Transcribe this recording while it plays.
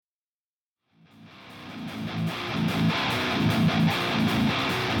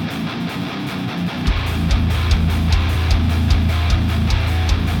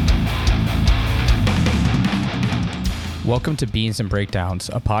Welcome to Beans and Breakdowns,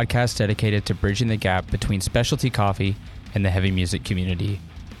 a podcast dedicated to bridging the gap between specialty coffee and the heavy music community.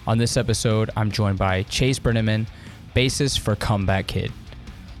 On this episode, I'm joined by Chase Brenneman, bassist for Comeback Kid.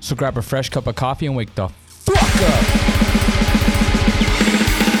 So grab a fresh cup of coffee and wake the fuck up!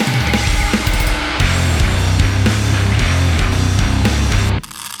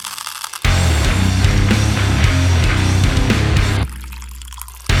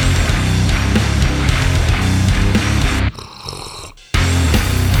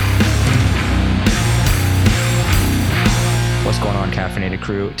 Caffeinated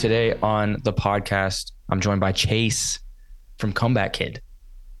crew. Today on the podcast, I'm joined by Chase from Comeback Kid.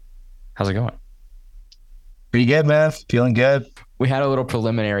 How's it going? Pretty good, man. Feeling good. We had a little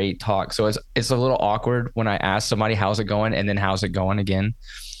preliminary talk, so it's a little awkward when I ask somebody how's it going and then how's it going again.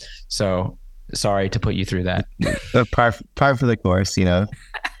 So sorry to put you through that. Par for the course, you know.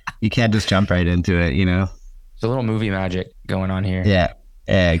 You can't just jump right into it, you know. There's a little movie magic going on here. Yeah,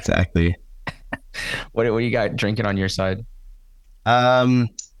 exactly. What do you got drinking on your side? We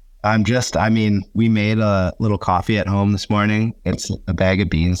made a little coffee at home this morning. It's a bag of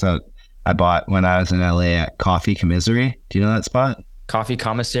beans that I bought when I was in LA at Coffee Commissary. Do you know that spot? Coffee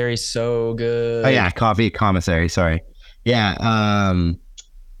Commissary, so good. Oh yeah, Coffee Commissary, sorry. Yeah,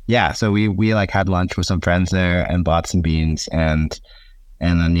 so we like had lunch with some friends there and bought some beans and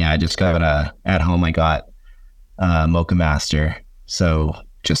then I just got at home I got Mocha Master. So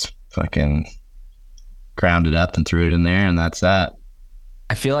just fucking ground it up and threw it in there, and that's that.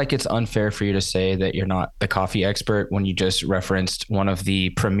 I feel like it's unfair for you to say that you're not the coffee expert when you just referenced one of the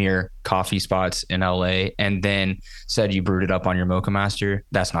premier coffee spots in LA and then said you brewed it up on your Mocha Master.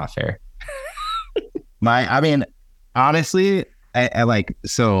 That's not fair. Honestly,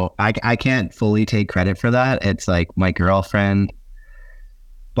 I can't fully take credit for that. It's like my girlfriend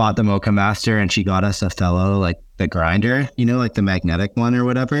bought the Mocha Master and she got us a fellow, like the grinder, you know, like the magnetic one or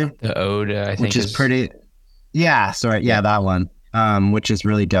whatever. The Ode, I think, which is pretty. Yeah, sorry. Yeah, that one, which is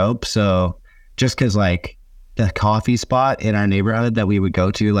really dope. So just because like the coffee spot in our neighborhood that we would go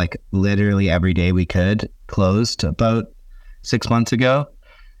to like literally every day we could closed about 6 months ago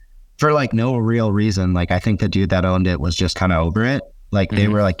for like no real reason. Like I think the dude that owned it was just kind of over it. Like they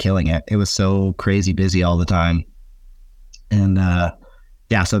were like killing it. It was so crazy busy all the time. And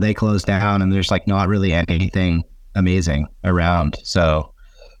so they closed down and there's like not really anything amazing around. So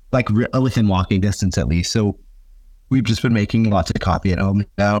like within walking distance at least. So we've just been making lots of coffee at home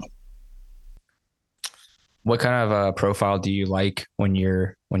now. What kind of a profile do you like when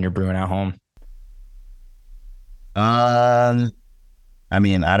you're brewing at home? I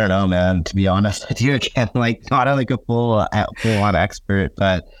don't know, man, to be honest with you, again, like not like a full on expert,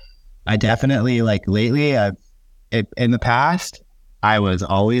 but I definitely like lately in the past, I was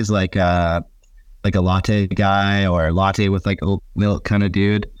always like a latte guy or a latte with like oat milk kind of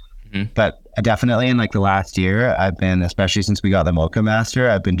dude. Mm-hmm. But definitely in like the last year, I've been, especially since we got the Mocha Master,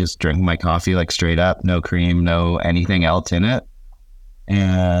 I've been just drinking my coffee like straight up, no cream, no anything else in it,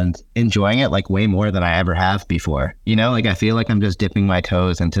 and enjoying it like way more than I ever have before. You know, like I feel like I'm just dipping my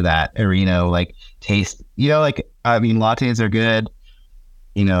toes into that arena, like taste, you know, like, lattes are good,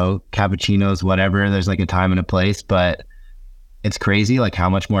 you know, cappuccinos, whatever. There's like a time and a place, but it's crazy like how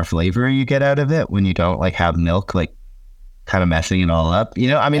much more flavor you get out of it when you don't like have milk, like kind of messing it all up, you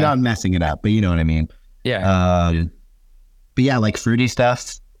know? I mean, not messing it up, but you know what I mean? Yeah. But yeah, like fruity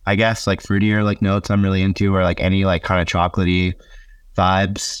stuff, I guess, like fruitier like notes I'm really into, or like any like kind of chocolatey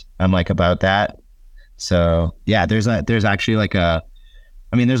vibes. I'm like about that. So yeah, there's actually like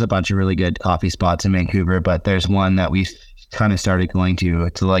there's a bunch of really good coffee spots in Vancouver, but there's one that we kind of started going to.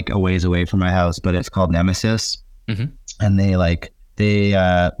 It's like a ways away from my house, but it's called Nemesis. Mm-hmm. And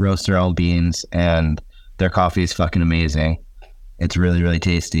they roast their own beans and their coffee is fucking amazing. It's really, really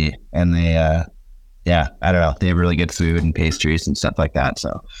tasty. And they, I don't know. They have really good food and pastries and stuff like that.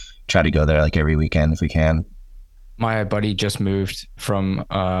 So try to go there like every weekend if we can. My buddy just moved from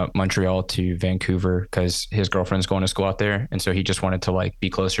Montreal to Vancouver because his girlfriend's going to school out there. And so he just wanted to like be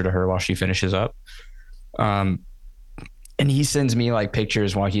closer to her while she finishes up. And he sends me like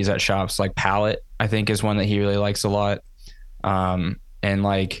pictures while he's at shops. Like Palette, I think, is one that he really likes a lot. And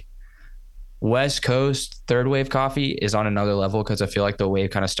like West Coast third wave coffee is on another level because I feel like the wave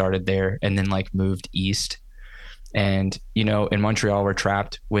kind of started there and then like moved east. And, you know, in Montreal, we're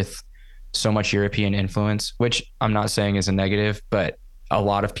trapped with so much European influence, which I'm not saying is a negative, but a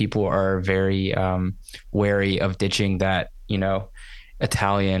lot of people are very wary of ditching that, you know,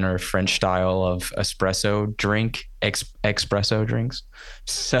 Italian or French style of espresso drink, espresso drinks.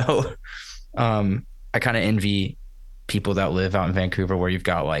 So I kind of envy people that live out in Vancouver where you've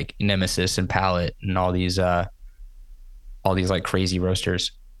got like Nemesis and Palette and all these all these like crazy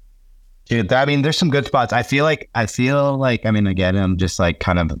roasters. Dude, I mean, there's some good spots. I feel like, I mean, again, I'm just like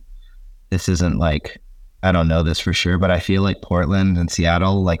kind of, this isn't like, I don't know this for sure, but I feel like Portland and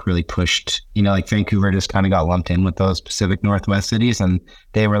Seattle like really pushed, like Vancouver just kind of got lumped in with those Pacific Northwest cities, and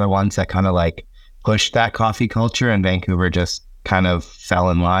they were the ones that kind of like pushed that coffee culture, and Vancouver just kind of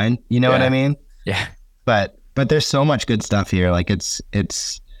fell in line. You know what I Yeah. mean? Yeah. But there's so much good stuff here. Like it's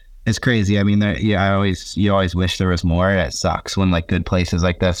crazy. I mean, yeah, you always wish there was more. It sucks when like good places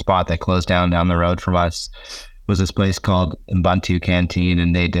like the spot that closed down the road from us was this place called Ubuntu Canteen,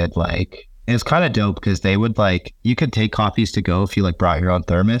 and they did like, it was kind of dope because they would like, you could take coffees to go if you like brought your own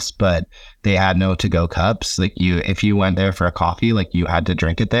thermos, but they had no to go cups. Like if you went there for a coffee, like you had to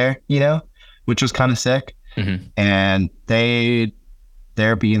drink it there, which was kind of sick. Mm-hmm. And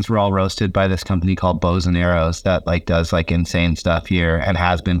their beans were all roasted by this company called Bows and Arrows that like does like insane stuff here and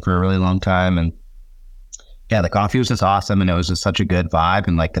has been for a really long time. And yeah, the coffee was just awesome, and it was just such a good vibe,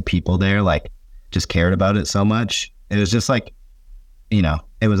 and like the people there like just cared about it so much. It was just like,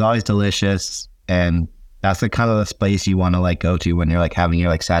 it was always delicious, and that's the kind of the space you want to like go to when you're like having your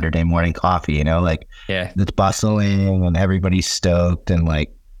like Saturday morning coffee, like Yeah. it's bustling and everybody's stoked, and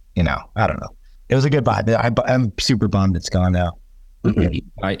like, I don't know. It was a good vibe. I'm super bummed it's gone now.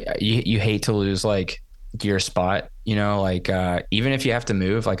 You hate to lose like your spot, like even if you have to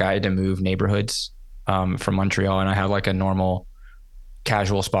move, like I had to move neighborhoods from Montreal, and I had like a normal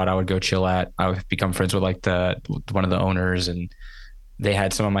casual spot I would go chill at. I would become friends with like the one of the owners, and they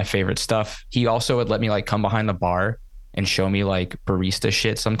had some of my favorite stuff. He also would let me like come behind the bar and show me like barista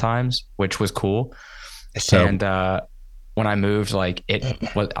shit sometimes, which was cool. So And when I moved, like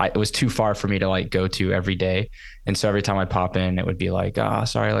it was too far for me to like go to every day. And so every time I pop in, it would be like,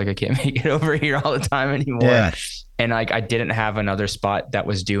 sorry, like I can't make it over here all the time anymore. yeah, And like I didn't have another spot that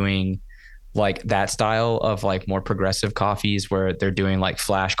was doing like that style of like more progressive coffees where they're doing like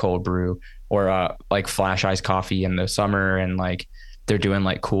flash cold brew or like flash iced coffee in the summer, and like they're doing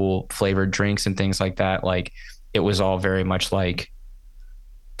like cool flavored drinks and things like that. Like it was all very much like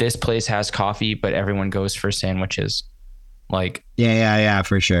this place has coffee, but everyone goes for sandwiches. Like yeah,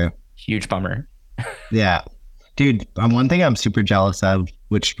 for sure. huge bummer. Yeah, dude. One thing I'm super jealous of,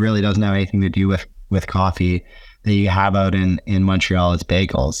 which really doesn't have anything to do with coffee, that you have out in Montreal is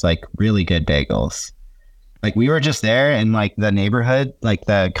bagels, like really good bagels. Like we were just there in like the neighborhood, like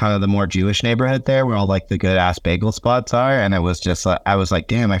the kind of the more Jewish neighborhood there, where all like the good ass bagel spots are, and it was just I was like,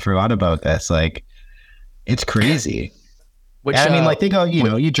 damn, I forgot about this. Like it's crazy. Which And I mean, like they go,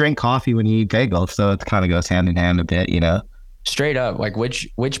 you drink coffee when you eat bagels, so it kind of goes hand in hand a bit. straight up, like which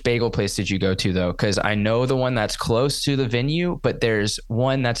bagel place did you go to though? Because I know the one that's close to the venue, but there's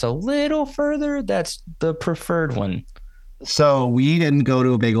one that's a little further. That's the preferred one. So we didn't go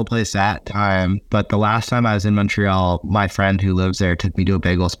to a bagel place that time, but the last time I was in Montreal, my friend who lives there took me to a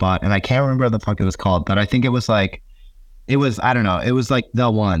bagel spot, and I can't remember what the fuck it was called, but I think I don't know, it was like the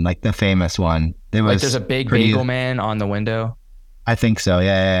one, like the famous one. It Like was there's a big pretty, bagel man on the window. I think so.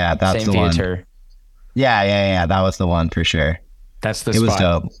 Yeah. That's Same the one. theater. Yeah. That was the one for sure. That's the It was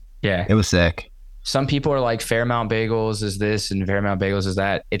spot. dope. Yeah. It was sick. Some people are like Fairmount Bagels is this and Fairmount Bagels is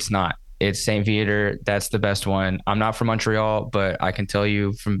that. It's not. It's St. Viator. That's the best one. I'm not from Montreal, but I can tell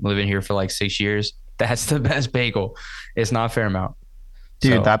you from living here for like 6 years, that's the best bagel. It's not Fairmount.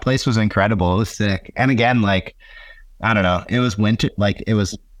 Dude, So that place was incredible. It was sick. And again, like, I don't know, it was winter, like it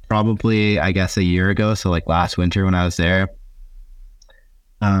was probably, I guess, a year ago. So like last winter when I was there.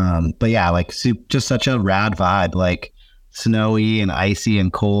 But yeah, like just such a rad vibe, like snowy and icy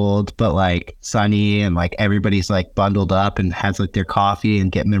and cold, but like sunny, and like everybody's like bundled up and has like their coffee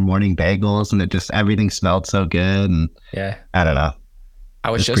and getting their morning bagels, and it just everything smelled so good. And yeah, I don't know, I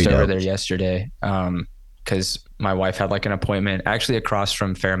was it's just pretty over dope. there yesterday because my wife had like an appointment actually across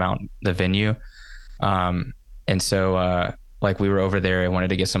from Fairmount, the venue. And so like we were over there. I wanted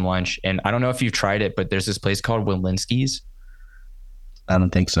to get some lunch, and I don't know if you've tried it, but there's this place called Walensky's. I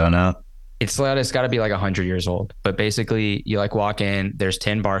don't think so. No. It's got to be like 100 years old, but basically you like walk in, there's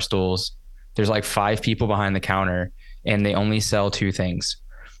 10 bar stools, there's like 5 people behind the counter, and they only sell 2 things.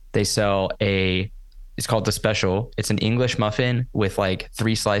 They sell it's called the special. It's an English muffin with like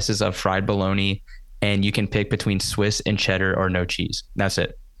 3 slices of fried bologna, and you can pick between Swiss and cheddar or no cheese. That's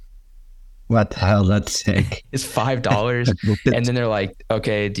it. What the hell? That's sick. It's $5. And then they're like,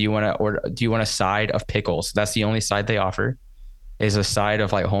 okay, do you want a side of pickles? That's the only side they offer, is a side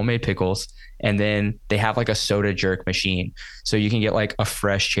of like homemade pickles. And then they have like a soda jerk machine. So you can get like a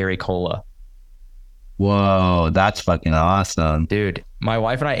fresh cherry cola. Whoa, that's fucking awesome. Dude, my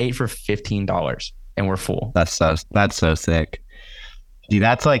wife and I ate for $15 and we're full. That's so sick. Dude,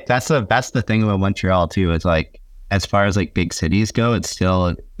 that's the thing about Montreal too. It's like as far as like big cities go, it's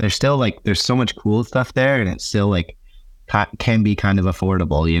still there's still like there's so much cool stuff there, and it's still like can be kind of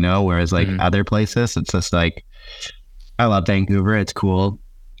affordable, you know. Whereas like Mm-hmm. other places, it's just like I love Vancouver, it's cool,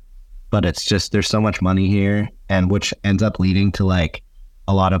 but it's just there's so much money here, and which ends up leading to like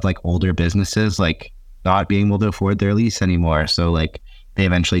a lot of like older businesses like not being able to afford their lease anymore. So like they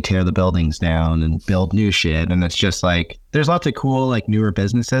eventually tear the buildings down and build new shit, and it's just like there's lots of cool like newer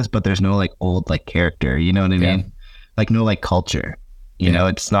businesses, but there's no like old like character. You know what I Yeah. mean? Like no like culture. You Yeah. know,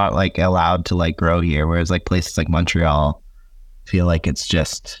 it's not like allowed to like grow here. Whereas like places like Montreal feel like it's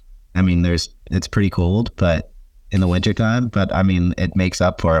just. I mean, it's pretty cold, but in the wintertime, but I mean, it makes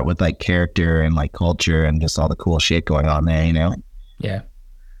up for it with like character and like culture and just all the cool shit going on there, you know? Yeah.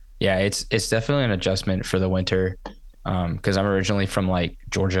 Yeah. It's definitely an adjustment for the winter. Because I'm originally from like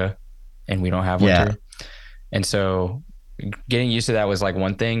Georgia and we don't have Yeah. winter. And so getting used to that was like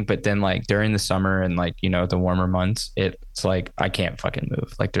one thing, but then like during the summer and like, the warmer months, it's like I can't fucking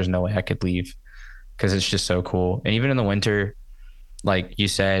move. Like there's no way I could leave because it's just so cool. And even in the winter, like you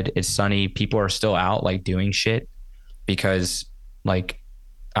said, it's sunny. People are still out like doing shit because like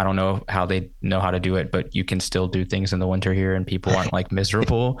I don't know how they know how to do it, but you can still do things in the winter here and people aren't like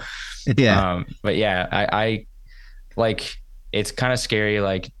miserable. Yeah. But yeah, I like it's kind of scary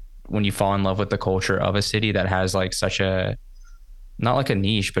like when you fall in love with the culture of a city that has like such a not like a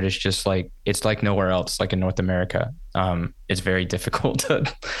niche, but it's just like it's like nowhere else like in North America. It's very difficult to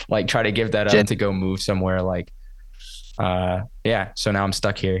like try to give that up to go move somewhere like yeah. So now I'm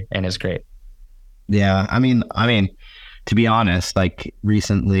stuck here and it's great. Yeah. I mean, to be honest, like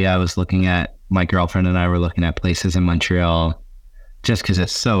recently I was looking at my girlfriend and I were looking at places in Montreal just because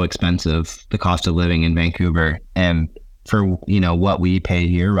it's so expensive, the cost of living in Vancouver. And for, what we pay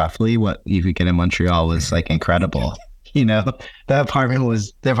here, roughly what you could get in Montreal was like incredible. You know, the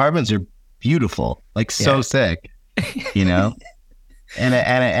apartments are beautiful, like so Yeah. sick, you know?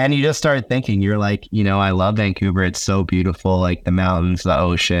 And you just start thinking, you're like, I love Vancouver. It's so beautiful, like the mountains, the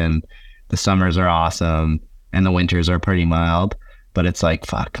ocean, the summers are awesome, and the winters are pretty mild. But it's like,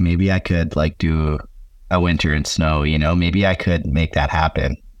 fuck, maybe I could like do a winter in snow. Maybe I could make that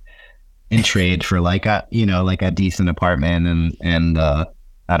happen in trade for like like a decent apartment and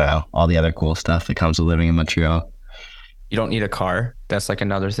I don't know, all the other cool stuff that comes with living in Montreal, You don't need a car. That's like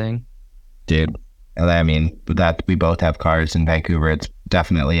another thing. dude. And I mean, that we both have cars in Vancouver. It's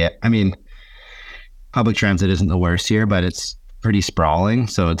definitely it. I mean, public transit isn't the worst here, but it's pretty sprawling.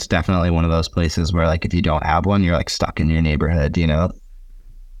 So it's definitely one of those places where like if you don't have one, you're like stuck in your neighborhood, you know?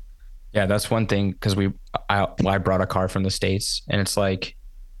 Yeah, that's one thing because I brought a car from the States and it's like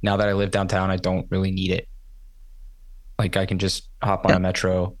now that I live downtown, I don't really need it. Like I can just hop on Yeah. a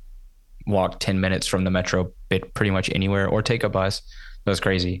metro, walk 10 minutes from the metro bit pretty much anywhere or take a bus. That's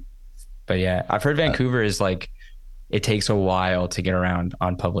crazy. But yeah, I've heard Uh, Vancouver is like it takes a while to get around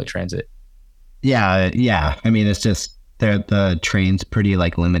on public transit. yeah. I mean, it's just the train's pretty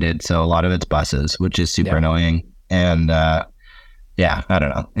like limited. So a lot of it's buses, which is super Yeah. annoying. And yeah, I don't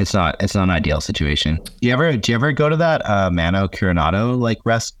know. It's not an ideal situation. Do you ever go to that Mano Coronado like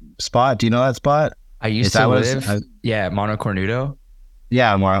rest spot? Do you know that spot? I Is used to that what it's live, yeah, Mono Cornudo.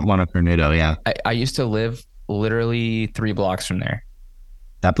 yeah, Mono Coronado, yeah. I used to live literally 3 blocks from there.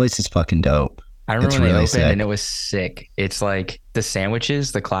 That place is fucking dope. I remember It's when they really opened and sick. it was sick. It's like the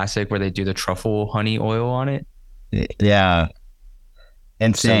sandwiches, the classic where they do the truffle honey oil on it. Yeah, So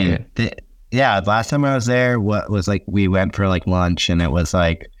insane. good. Yeah, last time I was there, what was like we went for like lunch and it was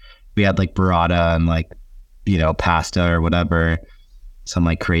like we had like burrata and like pasta or whatever, some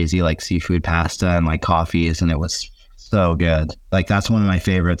like crazy like seafood pasta and like coffees, and it was so good. Like that's one of my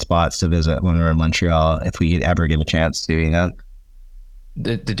favorite spots to visit when we're in Montreal if we ever get a chance to, you know.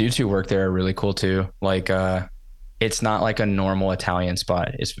 The dudes who work there are really cool too. Like it's not like a normal Italian spot.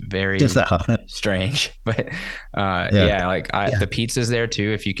 It's Just very that. strange. But Yeah. yeah, like the pizza's there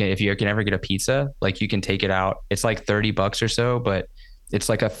too. If you can ever get a pizza, like you can take it out. It's like $30 or so, but it's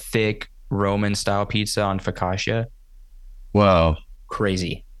like a thick Roman style pizza on focaccia. Whoa.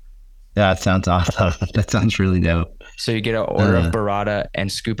 Crazy. Yeah, that sounds awesome. That sounds really dope. So you get an order of Uh, burrata and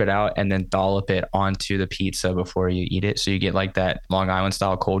scoop it out and then dollop it onto the pizza before you eat it. So you get like that Long Island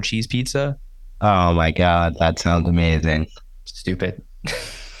style cold cheese pizza. oh my God, that sounds amazing. Stupid.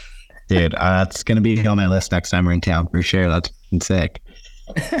 Dude, that's gonna be on my list next time we're in town for sure. That's fucking sick.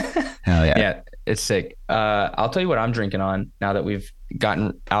 Hell yeah. Yeah, it's sick. I'll tell you what I'm drinking on now that we've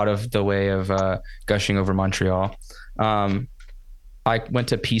gotten out of the way of gushing over Montreal. Um, I went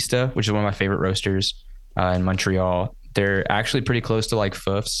to Pista, which is one of my favorite roasters in Montreal. They're actually pretty close to like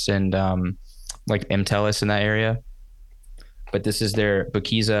Foofs and like Mtelis in that area. But this is their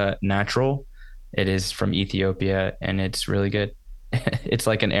Bakiza Natural. It is from Ethiopia and it's really good. It's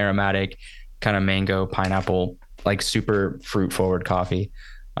like an aromatic kind of mango, pineapple, like super fruit forward coffee.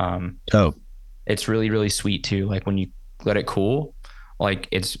 Um, Oh, it's really, really sweet too. Like when you let it cool, like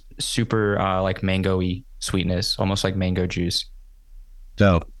it's super like mango-y sweetness, almost like mango juice.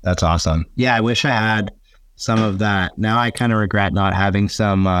 so that's awesome. Yeah, I wish I had some of that. Now I kind of regret not having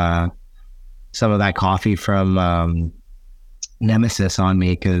some of that coffee from Nemesis on me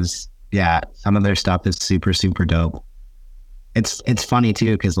because yeah, some of their stuff is super super dope. It's funny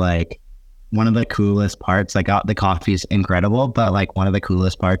too because like one of the coolest parts, like the coffee's incredible, but like one of the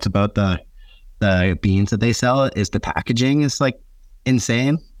coolest parts about the beans that they sell is the packaging is like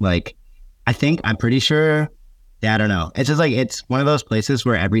insane. Like I'm pretty sure. Yeah, I don't know. It's just like it's one of those places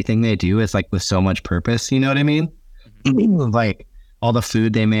where everything they do is like with so much purpose. You know what I mean? Like all the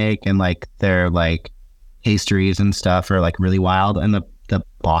food they make and like their like pastries and stuff are like really wild, and the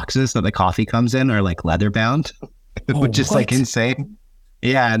boxes that the coffee comes in are like leather bound, Oh, which is like what? insane.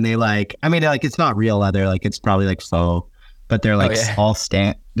 Yeah, and they like, I mean, like it's not real leather, like it's probably like faux, but they're Oh like yeah. all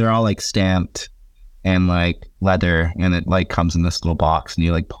stamped. They're all like stamped and like leather, and it like comes in this little box, and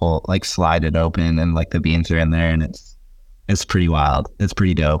you like pull, like slide it open, and like the beans are in there, and it's pretty wild. It's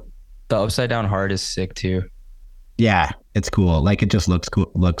pretty dope. The upside down heart is sick too. Yeah, it's cool. Like it just looks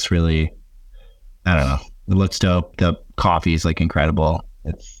cool. Looks really, I don't know. It looks dope. The coffee is like incredible.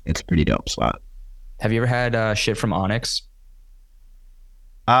 It's pretty dope spot. Have you ever had shit from Onyx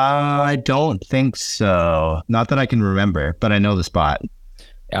I don't think so. Not that I can remember, but I know the spot.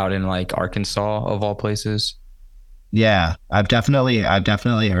 out in like Arkansas of all places? Yeah, I've definitely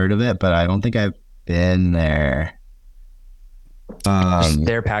heard of it, but I don't think I've been there. Um,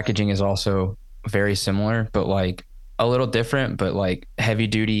 Their packaging is also very similar, but like a little different, but like heavy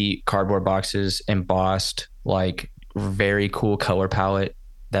duty cardboard boxes, embossed, like very cool color palette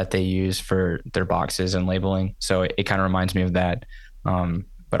that they use for their boxes and labeling. So it kind of reminds me of that.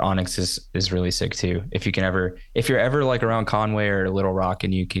 But Onyx is really sick too. If you're ever like around Conway or Little Rock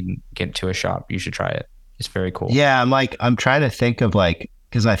and you can get to a shop, you should try it. It's very cool. yeah, I'm trying to think of like,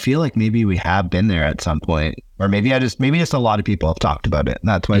 because I feel like maybe we have been there at some point, or maybe just a lot of people have talked about it. And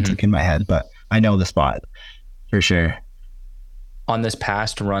that's why it's Mhm. like in my head, but I know the spot for sure. On this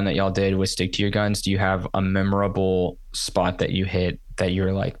past run that y'all did with Stick to Your Guns, do you have a memorable spot that you hit that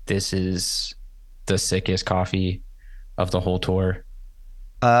you're like, this is the sickest coffee of the whole tour?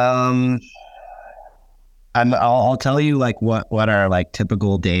 Um, I'll tell you like what our like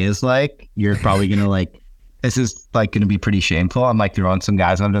typical day is like. You're probably gonna like, this is like gonna be pretty shameful. I'm like throwing some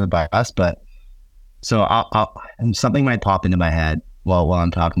guys under the bus, but so something might pop into my head while I'm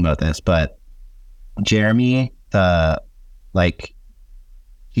talking about this. But Jeremy, the like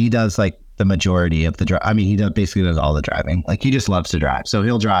he does like the majority of the drive. I mean, he does basically does all the driving. Like he just loves to drive, so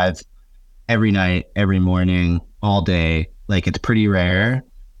he'll drive every night, every morning, all day. Like it's pretty rare.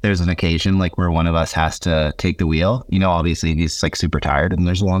 There's an occasion like where one of us has to take the wheel. You know, obviously he's like super tired and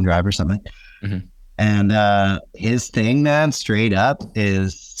there's a long drive or something. Mm-hmm. And his thing, man, straight up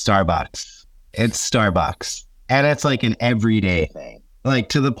is Starbucks. It's Starbucks. And it's like an everyday thing. Like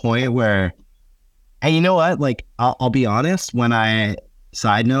to the point where, and you know what? Like I'll be honest,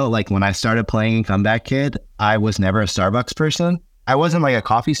 side note, like when I started playing Comeback Kid, I was never a Starbucks person. I wasn't like a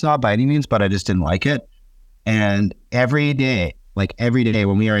coffee snob by any means, but I just didn't like it. And every day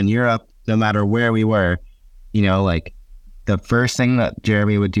when we were in Europe, no matter where we were, you know, like the first thing that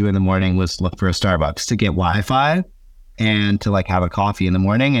Jeremy would do in the morning was look for a Starbucks to get Wi-Fi and to like have a coffee in the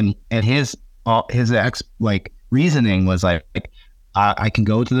morning. And his like reasoning was like I can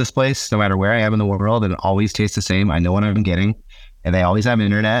go to this place no matter where I am in the world and it always tastes the same. I know what I'm getting, and they always have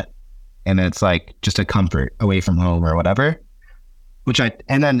internet, and it's like just a comfort away from home or whatever.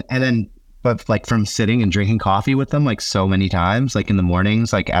 But like from sitting and drinking coffee with them like so many times, like in the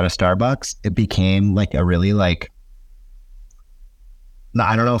mornings, like at a Starbucks, it became like a really like,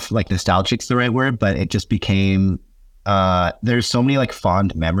 I don't know if like nostalgic's the right word, but it just became, there's so many like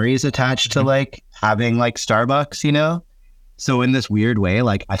fond memories attached to Mm-hmm. like having like Starbucks, you know? So in this weird way,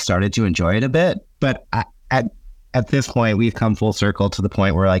 like I started to enjoy it a bit, but at this point, we've come full circle to the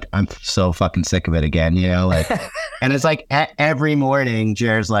point where like I'm so fucking sick of it again, you know, like, and it's like every morning,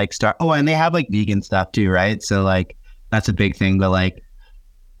 Jared's like start. Oh, and they have like vegan stuff too, right? So like that's a big thing. But like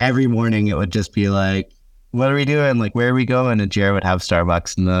every morning, it would just be like, "What are we doing? Like, where are we going?" And Jared would have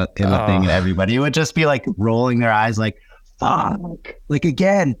Starbucks in the thing, and Oh, everybody would just be like rolling their eyes, like, "Fuck!" Like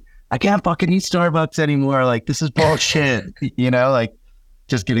again, I can't fucking eat Starbucks anymore. Like this is bullshit, you know, like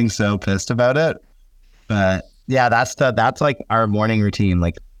just getting so pissed about it. But yeah, that's like our morning routine,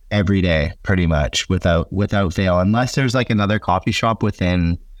 like every day, pretty much without fail. Unless there's like another coffee shop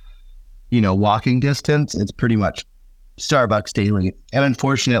within walking distance, it's pretty much Starbucks daily. And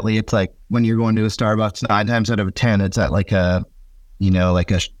unfortunately, it's like when you're going to a Starbucks, 9 times out of 10, it's at like a,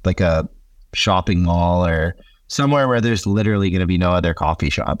 like a shopping mall or somewhere where there's literally going to be no other coffee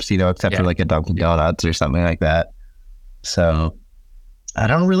shops, except for Yeah. like a Dunkin' Donuts or something like that. So I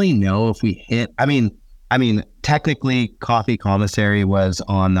don't really know if we hit. I mean, technically, Coffee Commissary was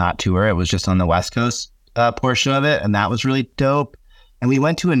on that tour. It was just on the West Coast portion of it, and that was really dope. And we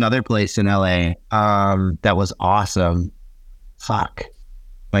went to another place in LA that was awesome. Fuck,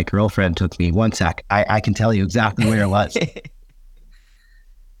 my girlfriend took me. One sec, I can tell you exactly where it was.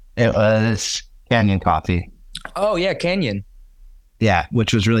 It was Canyon Coffee. Oh yeah, Canyon. Yeah,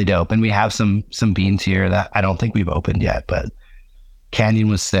 which was really dope. And we have some beans here that I don't think we've opened yet, but Canyon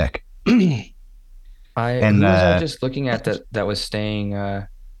was sick. I And who was I just looking at that was staying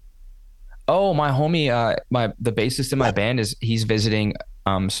oh my homie the bassist in my band he's visiting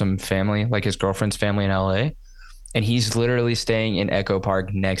some family, like his girlfriend's family in LA, and he's literally staying in Echo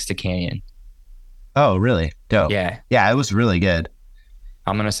Park next to Canyon. oh, really dope. Yeah, Yeah, it was really good.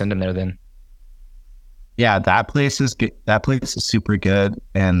 I'm gonna send him there then. Yeah, that place is good. That place is super good.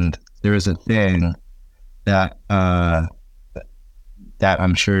 And there was a thing that that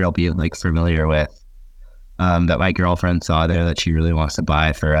I'm sure you'll be like familiar with. That my girlfriend saw there that she really wants to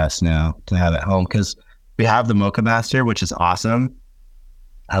buy for us now to have at home because we have the Mocha Master, which is awesome.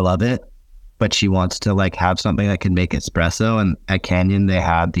 I love it, but she wants to like have something that can make espresso. And at Canyon, they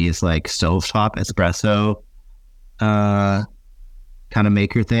had these like stovetop espresso kind of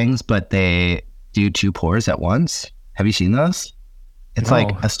maker things, but they do two pours at once. Have you seen those? It's like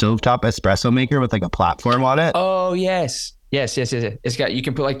No. a stovetop espresso maker with like a platform on it. Oh yes. Yes. It's got, you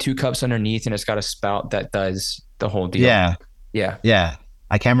can put like two cups underneath and it's got a spout that does the whole deal. Yeah, Yeah. yeah.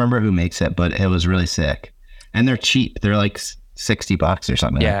 I can't remember who makes it, but it was really sick. And they're cheap. They're like $60 or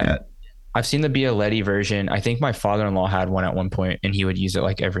something like Yeah. that. I've seen the Bialetti version. I think my father-in-law had one at one point and he would use it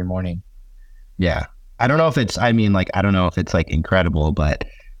like every morning. Yeah. I don't know if it's, I mean, like, I don't know if it's like incredible, but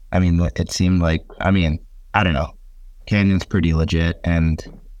I mean, it seemed like, I mean, I don't know. Canyon's pretty legit and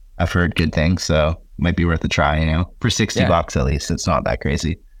I've heard good things. So might be worth a try, for 60 Yeah. bucks at least. It's not that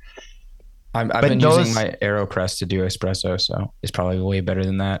crazy. I've But been those, using my AeroPress to do espresso, so it's probably way better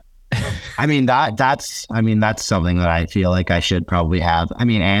than that. I mean, that's something that I feel like I should probably have. I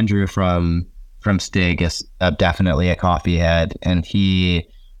mean, Andrew from Stig is definitely a coffee head, and he,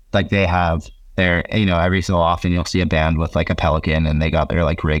 like, they have their, every so often you'll see a band with like a Pelican and they got their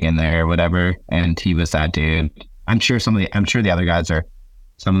like rig in there or whatever. And he was that dude. I'm sure the other guys are,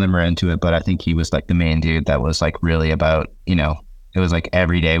 some of them are into it, but I think he was like the main dude that was like really about, it was like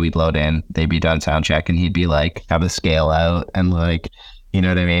every day we'd load in, they'd be done sound check and he'd be like, have a scale out and like, you know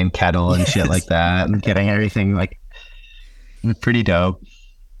what I mean? Kettle and shit like that and getting everything like pretty dope.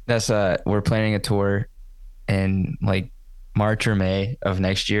 That's we're planning a tour in like March or May of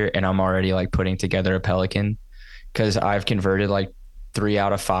next year, and I'm already like putting together a Pelican because I've converted like 3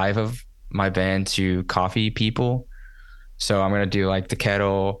 out of 5 of my band to coffee people. So I'm gonna do like the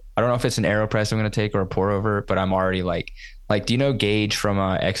kettle. I don't know if it's an AeroPress I'm gonna take or a pour over, but I'm already like do you know Gage from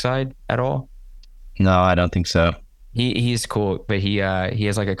Exide at all? No, I don't think so. He's cool, but he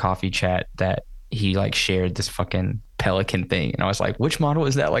has like a coffee chat that he like shared this fucking Pelican thing, and I was like, which model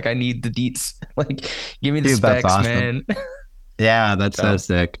is that? Like, I need the deets. Like, give me the Dude, that's specs, awesome. man. Yeah, that's so So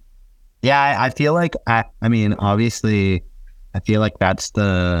sick. Yeah, I feel like I mean, obviously, I feel like that's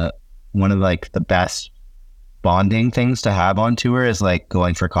the one of like the best bonding things to have on tour is like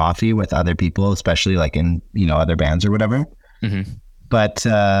going for coffee with other people, especially like in other bands or whatever. mhm. But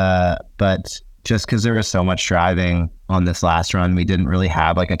just because there was so much driving on this last run, we didn't really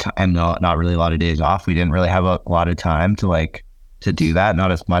have like and not really a lot of days off. We didn't really have a lot of time to do that,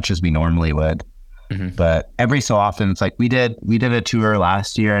 not as much as we normally would. Mhm. But every so often, it's like we did a tour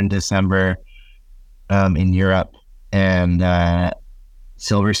last year in December in Europe, and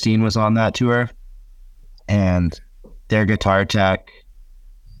Silverstein was on that tour, and their guitar tech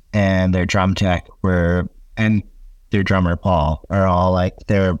and their drum tech and their drummer Paul are all like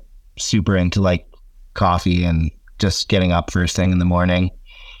they're super into like coffee and just getting up first thing in the morning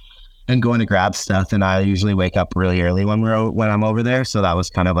and going to grab stuff. And I usually wake up really early when I'm over there. So that was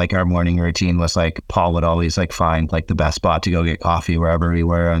kind of like our morning routine was like Paul would always like find like the best spot to go get coffee wherever we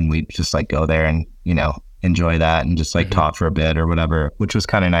were. And we'd just like go there and, enjoy that and just like Mhm. talk for a bit or whatever, which was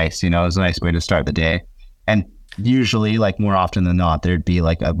kind of nice. It was a nice way to start the day. And usually like more often than not, there'd be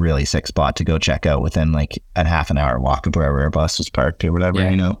like a really sick spot to go check out within like a half an hour walk of wherever our bus was parked or whatever,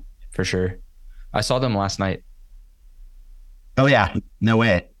 Yeah, for sure. I saw them last night. Oh yeah, no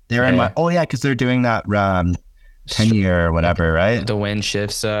way. They're Yeah. because they're doing that 10 year or whatever, right? The wind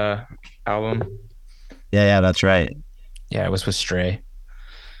shifts album. Yeah, that's right. Yeah, it was with Stray,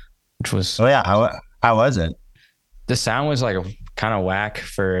 which was Oh yeah, how was it? the sound was like kind of whack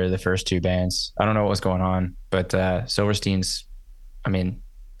for the first two bands. I don't know what was going on, but Silverstein's. I mean,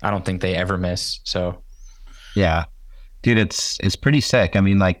 I don't think they ever miss. So Yeah, dude, it's pretty sick. I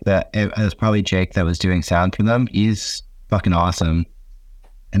mean, like it was probably Jake that was doing sound for them. He's fucking awesome,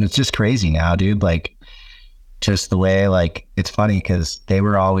 and it's just crazy now, dude. Like just the way, like it's funny because they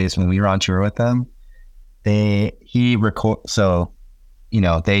were always when we were on tour with them. He record so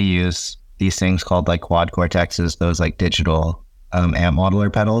they use these things called like quad cortexes, those like digital amp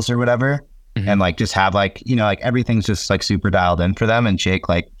modeler pedals or whatever, and mm-hmm. like just have like like everything's just like super dialed in for them. And Jake,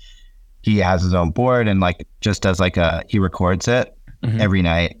 like he has his own board and like just does like he records it Mm-hmm. every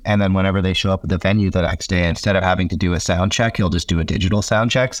night, and then whenever they show up at the venue the next day, instead of having to do a sound check, he'll just do a digital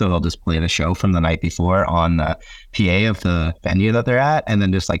sound check. So he'll just play the show from the night before on the PA of the venue that they're at, and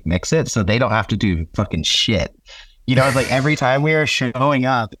then just like mix it so they don't have to do fucking shit. It's like every time we were showing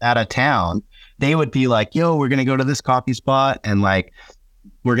up at a town, they would be like, yo, we're going to go to this coffee spot and like,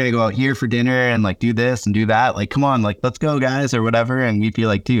 we're going to go out here for dinner and like do this and do that. Like, come on, like, let's go, guys, or whatever. And we'd be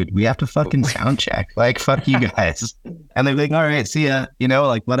like, dude, we have to fucking sound check. Like, fuck you guys. And they'd be like, all right, see ya,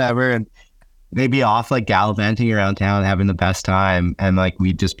 like whatever. And they'd be off like gallivanting around town, having the best time. And like,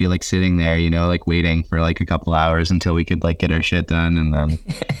 we'd just be like sitting there, like waiting for like a couple hours until we could like get our shit done. And then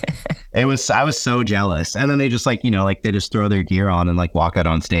I was so jealous. And then they just like, like they just throw their gear on and like walk out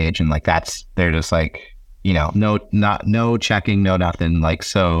on stage and like they're just like, no checking, no nothing, like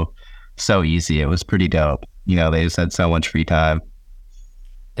so easy. It was pretty dope. They just had so much free time.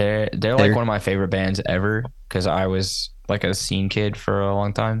 They're like one of my favorite bands ever because I was like a scene kid for a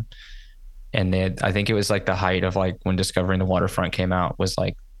long time, and I think it was like the height of like when Discovering the Waterfront came out was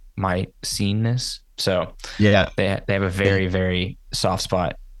like my sceneness. So Yeah. they have a very very soft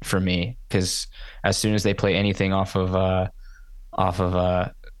spot for me because as soon as they play anything off of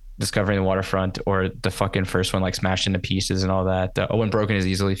Discovering the Waterfront or the fucking first one like Smashed into Pieces and all that, When Broken is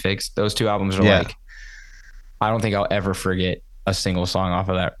Easily Fixed, those two albums are Yeah. like I don't think I'll ever forget a single song off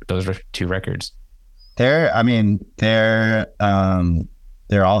of those two records. I mean, they're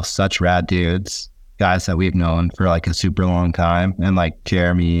all such rad dudes, guys that we've known for like a super long time. And like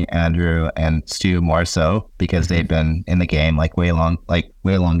Jeremy, Andrew, and Stu more so because they've been in the game like way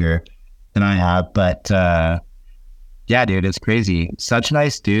longer than I have. But yeah, dude, it's crazy. Such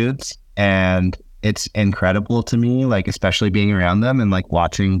nice dudes. And it's incredible to me, like, especially being around them and like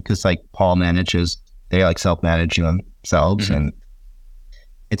watching, because like they like self-manage themselves. Mm-hmm. And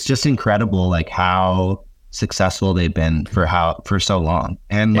it's just incredible, like how successful they've been for so long.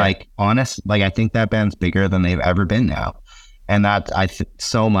 And like, like, I think that band's bigger than they've ever been now. And that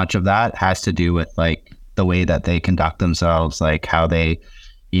so much of that has to do with like the way that they conduct themselves, like how they,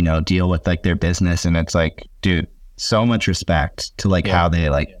 deal with like their business. And it's like, dude, so much respect to like how they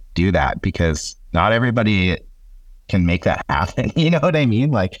like do that, because not everybody can make that happen. You know what I mean?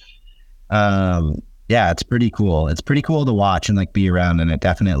 Like, yeah, it's pretty cool. It's pretty cool to watch and like be around. And it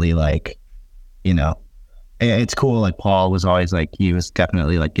definitely like, it's cool. Like Paul was always like, he was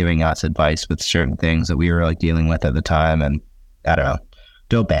definitely like giving us advice with certain things that we were like dealing with at the time. And I don't know,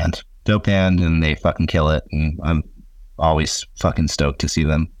 dope band, and they fucking kill it. And I'm always fucking stoked to see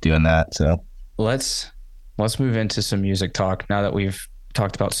them doing that. So let's move into some music talk now that we've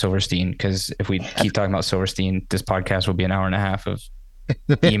talked about Silverstein, because if we keep talking about Silverstein, this podcast will be an hour and a half of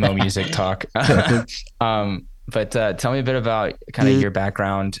emo music talk. But tell me a bit about kind of your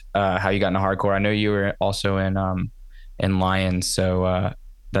background, how you got into hardcore. I know you were also in Lions, so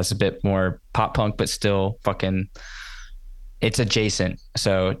that's a bit more pop punk, but still fucking it's adjacent.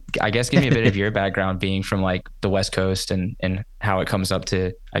 So I guess give me a bit of your background being from like the West Coast and how it comes up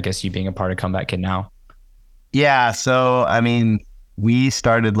to, I guess, you being a part of Comeback Kid now. Yeah, so I mean, we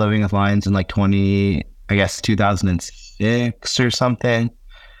started living with Lions in like 2006 or something.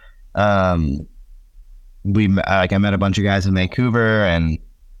 I met a bunch of guys in Vancouver, and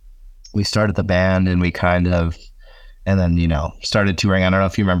we started the band, and and then started touring. I don't know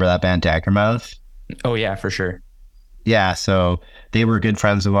if you remember that band Daggermouth. Oh yeah, for sure. Yeah, so they were good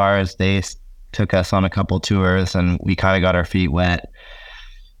friends of ours. They took us on a couple tours, and we kind of got our feet wet.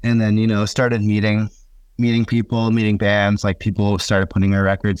 And then started meeting people, meeting bands. Like people started putting our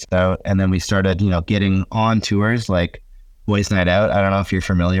records out, and then we started getting on tours like Boys Night Out. I don't know if you're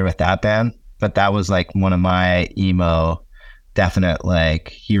familiar with that band, but that was like one of my emo definite like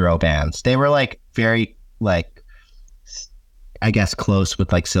hero bands. They were like very like, I guess, close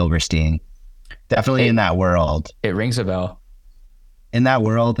with like Silverstein. Definitely in that world. It rings a bell. In that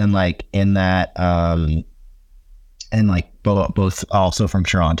world, and like in that and like both also from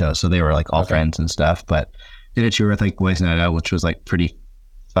Toronto, so they were like all Okay. friends and stuff. But did a tour with like Boys Night Out, which was like pretty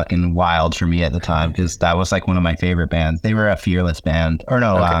fucking wild for me at the time because that was like one of my favorite bands. They were a Fearless band, or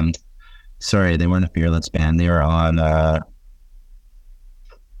no, Okay. sorry, they weren't a Fearless band. They were on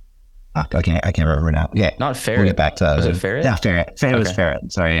I can't remember now. Yeah, Not we'll get Ferret. back to Was it yeah, Ferret? Ferret. Ferret was Okay.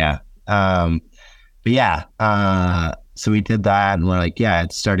 Ferret. Sorry, yeah. But yeah, so we did that, and we're like, yeah,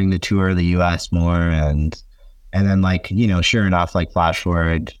 it's starting to tour the U.S. more, and then like sure enough, like flash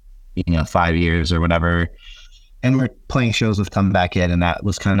forward, 5 years or whatever, and we're playing shows with Come Back In, and that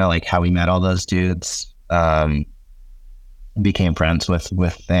was kind of like how we met all those dudes. Became friends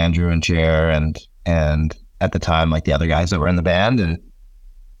with Andrew and Jer and at the time like the other guys that were in the band,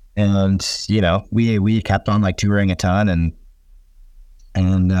 and we kept on like touring a ton,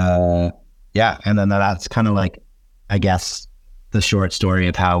 and yeah, and then that's kind of like, I guess, the short story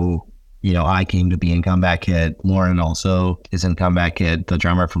of how I came to be in Comeback Kid. Lauren also is in Comeback Kid, the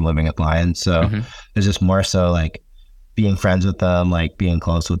drummer from Living with Lions. So Hmm. it's just more so like being friends with them, like being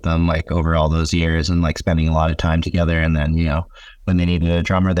close with them, like over all those years, and like spending a lot of time together. And then when they needed a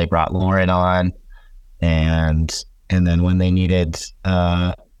drummer, they brought Lauren on, and then when they needed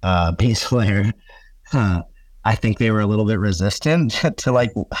bass player, huh, I think they were a little bit resistant to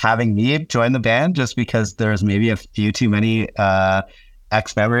like having me join the band just because there's maybe a few too many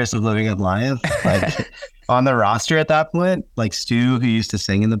ex-members of Living with Lions like on the roster at that point. Like Stu, who used to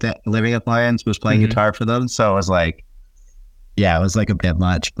sing in the Living with Lions, was playing Hmm. guitar for them, so it was like, yeah, it was like a bit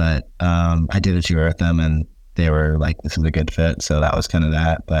much. But I did a tour with them, and they were like, this is a good fit, so that was kind of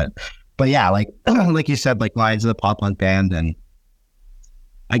that. But yeah, like like you said, like Lions is a pop punk band, and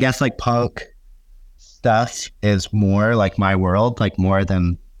I guess like punk stuff is more like my world, like more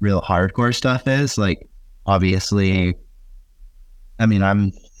than real hardcore stuff is. Like, obviously, I mean,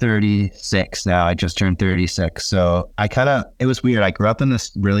 I'm 36 now. I just turned 36. So it was weird. I grew up in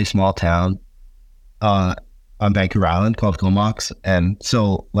this really small town uh, on Vancouver Island called Comox. And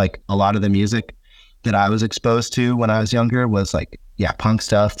so, like, a lot of the music that I was exposed to when I was younger was like, yeah, punk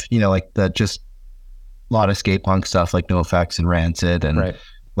stuff, like just a lot of skate punk stuff, like NoFX and Rancid and Right.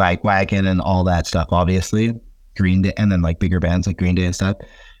 like Wagon and all that stuff, obviously. Green Day, and then like bigger bands like Green Day and stuff.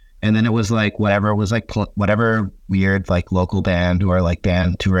 And then it was like whatever was like whatever weird like local band or like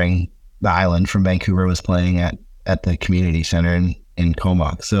band touring the island from Vancouver was playing at the community center in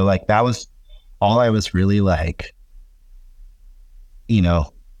Comox. So like that was all I was really like, you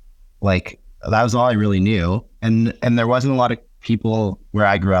know, like that was all I really knew. And there wasn't a lot of people where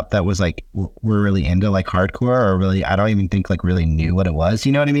I grew up that was like were really into like hardcore, or really, I don't even think like really knew what it was.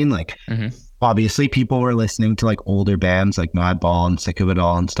 You know what I mean? Like Hmm. obviously people were listening to like older bands like Madball and Sick of It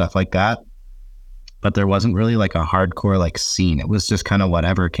All and stuff like that, but there wasn't really like a hardcore like scene. It was just kind of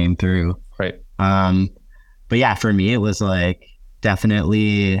whatever came through. Right. Um, but yeah, for me, it was like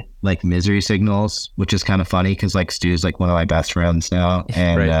definitely like Misery Signals, which is kind of funny because like Stu's like one of my best friends now,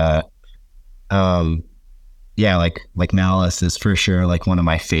 and Right. um, yeah, like Malice is for sure like one of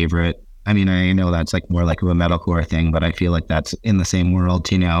my favorite. I mean, I know that's like more like of a metalcore thing, but I feel like that's in the same world.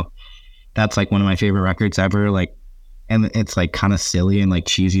 That's like one of my favorite records ever. Like, and it's like kind of silly and like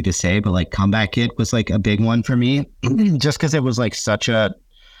cheesy to say, but like Comeback Kid was like a big one for me, just because it was like such a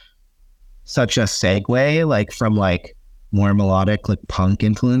segue, like from like more melodic like punk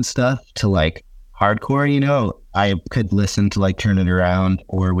influence stuff to like hardcore. I could listen to like Turn It Around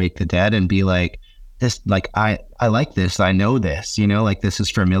or Wake the Dead and be like, this, like I like this, I know this, like this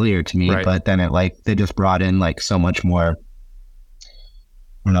is familiar to me. Right. But then it like they just brought in like so much more,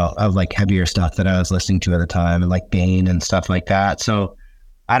 I don't know, of like heavier stuff that I was listening to at the time, and like Bane and stuff like that. So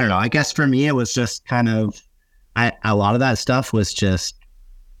I don't know, I guess for me it was just kind of, a lot of that stuff was just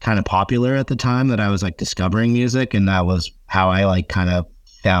kind of popular at the time that I was like discovering music, and that was how I like kind of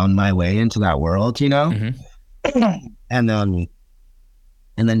found my way into that world. Hmm. And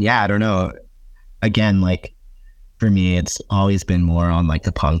then yeah, I don't know. Again, like for me, it's always been more on like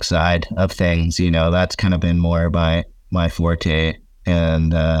the punk side of things. That's kind of been more my forte.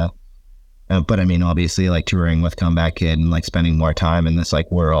 And but I mean, obviously, like touring with Comeback Kid and like spending more time in this like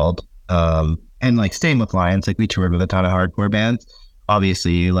world, and like staying with Lions, like we toured with a ton of hardcore bands.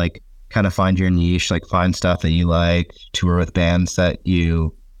 Obviously, you like kind of find your niche, like find stuff that you like, tour with bands that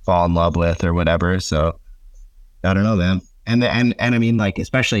you fall in love with or whatever. So I don't know, man. And I mean, like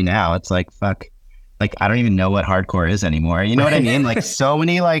especially now, it's like fuck. Like I don't even know what hardcore is anymore. You know what I Right. mean? Like so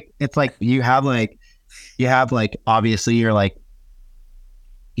many, like it's like you have like obviously you're like,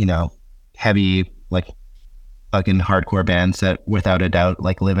 heavy like fucking hardcore bands that without a doubt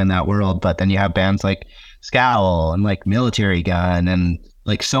like live in that world. But then you have bands like Scowl and like Military Gun and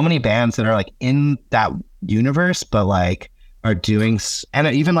like so many bands that are like in that universe, but like are doing, and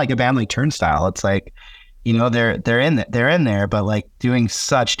even like a band like Turnstile, it's like, you know, they're in there, but like doing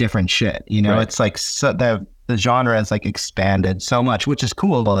such different shit. You know, Right. it's like the genre has like expanded so much, which is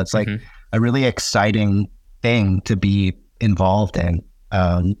cool. But it's like Hmm. a really exciting thing to be involved in.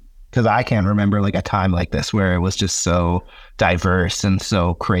 Because I can't remember like a time like this where it was just so diverse and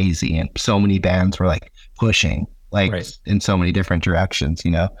so crazy, and so many bands were like pushing like Right. in so many different directions.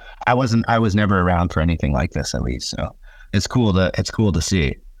 You know, I was never around for anything like this at least. So it's cool to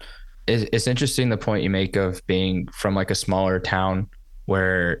see. It's interesting the point you make of being from like a smaller town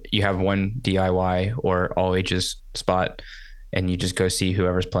where you have one DIY or all ages spot and you just go see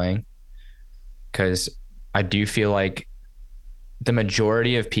whoever's playing. Cause I do feel like the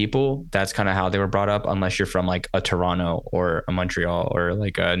majority of people, that's kind of how they were brought up, unless you're from like a Toronto or a Montreal or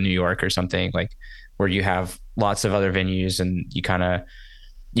like a New York or something, like where you have lots of other venues and you kind of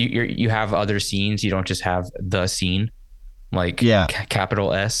you have other scenes. You don't just have the scene, like Yeah.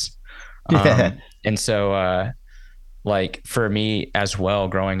 capital S. Yeah. And so like for me as well,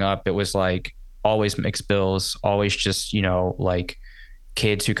 growing up, it was like always mixed bills, always just, like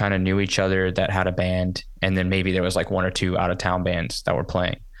kids who kind of knew each other that had a band. And then maybe there was like one or two out of town bands that were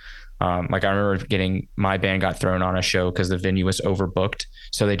playing. Like I remember getting my band got thrown on a show because the venue was overbooked.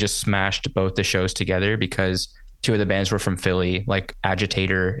 So they just smashed both the shows together because two of the bands were from Philly, like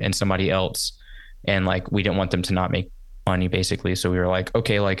Agitator and somebody else. And like we didn't want them to not make money basically. So we were like,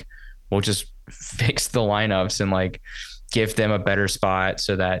 okay, like we'll just fix the lineups and like give them a better spot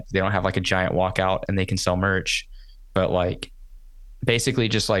so that they don't have like a giant walkout and they can sell merch. But like basically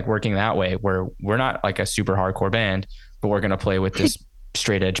just like working that way where we're not like a super hardcore band, but we're going to play with this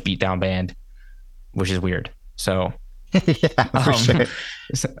straight edge beatdown band, which is weird. So, Yeah, for um, sure.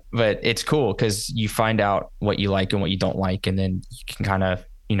 but it's cool because you find out what you like and what you don't like, and then you can kind of,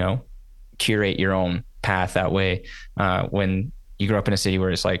 curate your own path that way. When you grow up in a city where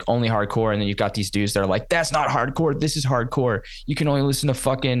it's like only hardcore, and then you've got these dudes that are like, that's not hardcore. This is hardcore. You can only listen to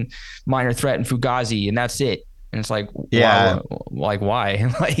fucking Minor Threat and Fugazi, and that's it. And it's like, Yeah. why?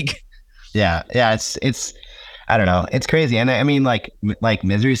 Like, Yeah. Yeah. It's, I don't know. It's crazy. And I mean, like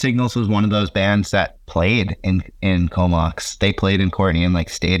Misery Signals was one of those bands that played in Comox. They played in Courtney and like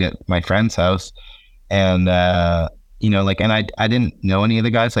stayed at my friend's house. And, you know, like, and I didn't know any of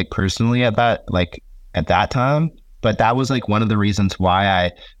the guys like personally at that time, but that was like one of the reasons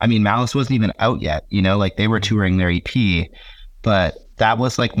why I mean, Malice wasn't even out yet, you know, like they were touring their EP, but that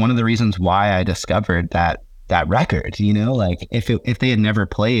was like one of the reasons why I discovered that record, you know, like if they had never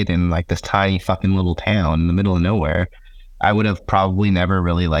played in like this tiny fucking little town in the middle of nowhere, I would have probably never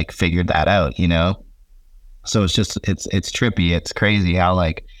really like figured that out, you know? So it's just, it's trippy. It's crazy how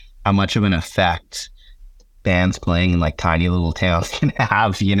much of an effect bands playing in like tiny little towns can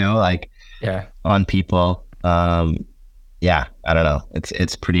have, you know, like yeah, on people. Yeah, I don't know.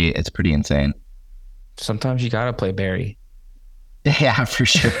 It's pretty insane. sometimes you gotta play Barry. Yeah, for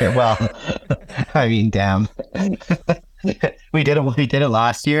sure. Well, I mean, damn. We did it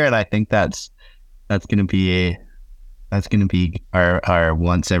last year, and I think that's gonna be our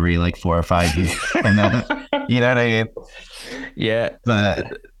once every like 4 or 5 years. And then, you know what I mean? Yeah.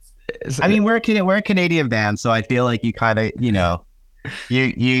 But I mean, we're a Canadian band, so I feel like you kind of, you know,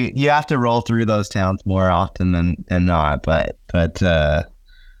 you have to roll through those towns more often than not. But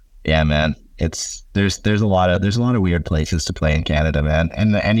yeah, man, there's a lot of weird places to play in Canada, man,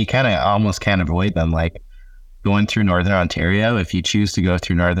 and you kind of almost can't avoid them. Like going through Northern Ontario, if you choose to go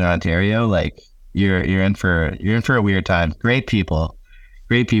through Northern Ontario, like you're in for a weird time. Great people,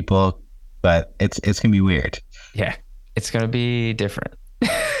 but it's gonna be weird. Yeah, it's gonna be different.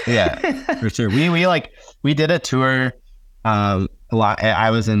 Yeah, for sure. We did a tour. A lot. I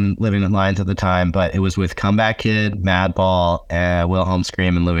was in Living with Lions at the time, but it was with Comeback Kid, Madball, Wilhelm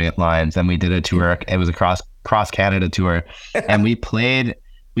Scream, and Living with Lions. And we did a tour. It was a cross Canada tour, and we played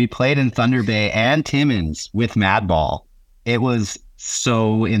in Thunder Bay and Timmins with Madball. It was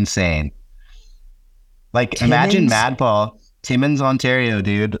so insane. Like imagine Timmins? Madball, Timmins, Ontario,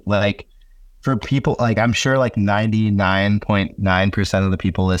 dude. Like for people, like I'm sure like 99.9% of the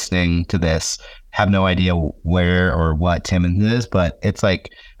people listening to this have no idea where or what Timmins is, but it's like,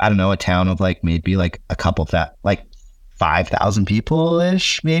 I don't know, a town of like maybe like a couple that like 5,000 people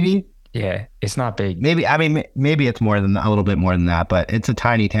ish, maybe. Yeah, it's not big. Maybe, I mean, maybe it's more than a little bit more than that, but it's a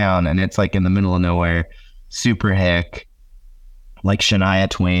tiny town and it's like in the middle of nowhere, super hick, like Shania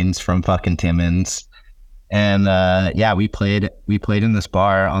Twain's from fucking Timmins. And yeah, we played in this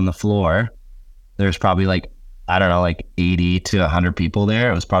bar on the floor. There's probably like, I don't know, like 80 to 100 people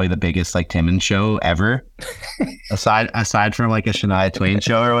there. It was probably the biggest like Timmins show ever, aside from like a Shania Twain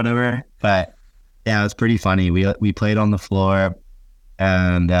show or whatever. But Yeah, it was pretty funny. We played on the floor,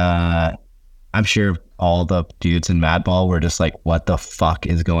 and I'm sure all the dudes in Madball were just like, "What the fuck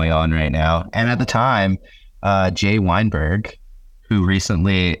is going on right now?" And at the time, Jay Weinberg, who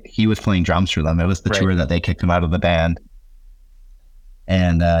recently he was playing drums for them. It was the Right. tour that they kicked him out of the band,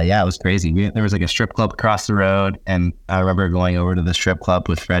 and yeah, it was crazy. There was like a strip club across the road, and I remember going over to the strip club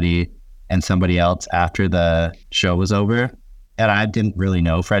with Freddie and somebody else after the show was over, and I didn't really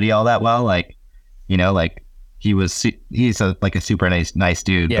know Freddie all that well, like like he's like a super nice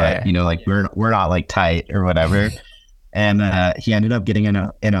dude, but Yeah. like we're not like tight or whatever. And he ended up getting in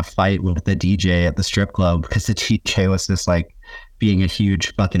a fight with the DJ at the strip club because the DJ was just like being a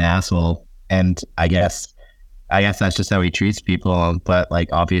huge fucking asshole. And I guess that's just how he treats people. But like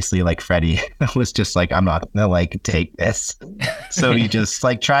obviously like Freddie was just like, I'm not gonna like take this. So he just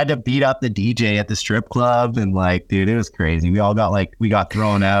like tried to beat up the DJ at the strip club, and like, dude, it was crazy. We got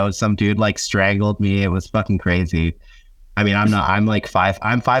thrown out. Some dude like strangled me. It was fucking crazy. I mean, I'm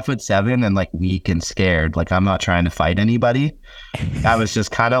 5'7" and like weak and scared. Like I'm not trying to fight anybody. I was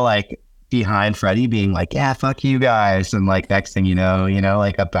just kind of like behind Freddie being like, yeah, fuck you guys. And like next thing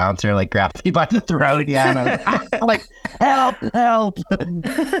like a bouncer like grabbed me by the throat. Yeah. And I'm like, help, help.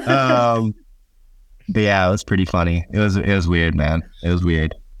 um, but yeah, it was pretty funny. It was weird, man. It was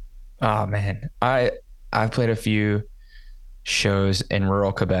weird. Oh man, I played a few shows in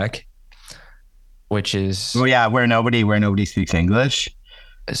rural Quebec, which Oh is yeah, where nobody speaks English.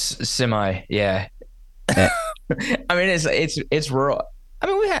 semi, yeah. Eh, I mean, it's rural. I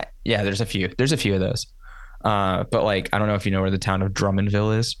mean, there's a few of those. But like, I don't know if you know where the town of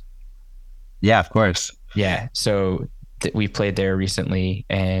Drummondville is. yeah, of course. Yeah, so we played there recently,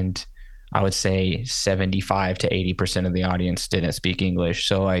 and I would say 75 to 80% of the audience didn't speak English.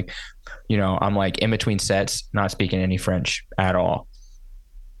 So like, I'm like in between sets, not speaking any French at all,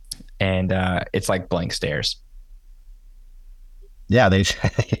 and it's like blank stares. Yeah,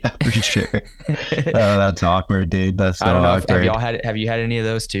 yeah, for sure. Oh, that's awkward, dude. That's I so don't know if awkward. have you had any of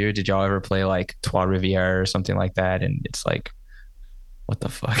those too? Did y'all ever play like Trois Rivières or something like that? And it's like, what the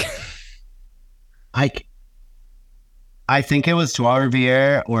fuck? I I think it was Trois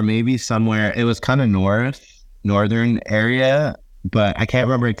Riviere or maybe somewhere. It was kind of northern area, but I can't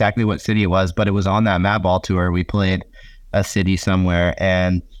remember exactly what city it was. But it was on that Madball tour. We played a city somewhere,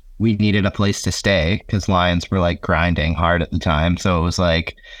 and we needed a place to stay because Lions were like grinding hard at the time. So it was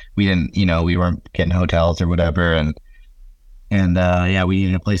like we didn't, we weren't getting hotels or whatever, and yeah, we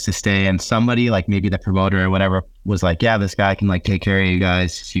needed a place to stay. And somebody like maybe the promoter or whatever was like, yeah, this guy can like take care of you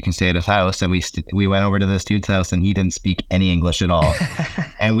guys. You can stay at his house. And we went over to this dude's house, and he didn't speak any English at all.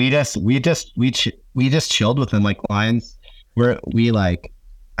 And we just chilled with him. Like Lions we like,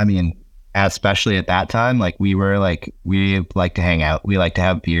 I mean, especially at that time, like we like to hang out. We like to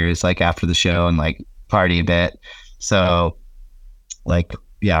have beers like after the show and like party a bit. So like,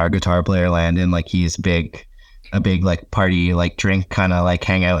 yeah, our guitar player Landon, like he's a big like party, like drink kind of like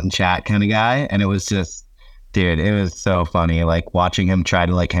hang out and chat kind of guy. And it was just, dude, it was so funny. Like watching him try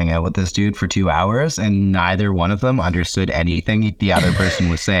to like hang out with this dude for 2 hours, and neither one of them understood anything the other person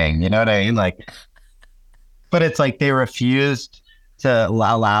was saying. You know what I mean? Like, but it's like they refused to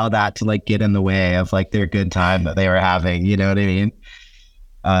allow that to like get in the way of like their good time that they were having. You know what I mean?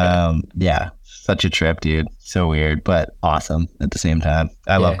 Yeah, such a trip, dude. So weird, but awesome at the same time.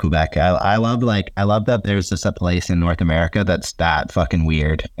 I love Yeah. Quebec. I love that there's just a place in North America that's that fucking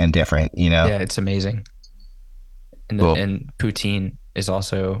weird and different, you know? Yeah, it's amazing. And Cool. and poutine is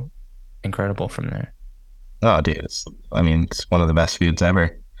also incredible from there. Oh, dude, it's one of the best foods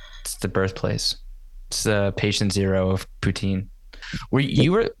ever. It's the birthplace. It's the patient zero of poutine. Were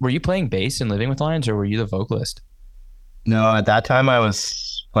you playing bass and living with Lions, or were you the vocalist? No, at that time I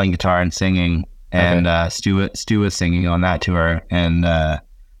was playing guitar and singing, Okay. and Stu was singing on that tour, and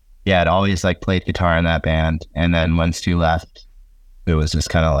yeah, I'd always like played guitar in that band. And then when Stu left, it was just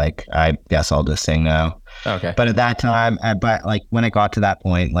kind of like, I guess I'll just sing now. Okay. But at that time, but like when it got to that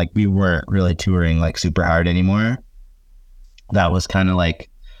point, like we weren't really touring like super hard anymore. That was kind of like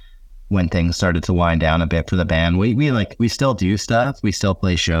when things started to wind down a bit for the band. We still do stuff. We still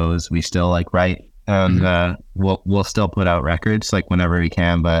play shows. We still like write, and Mhm. we'll still put out records like whenever we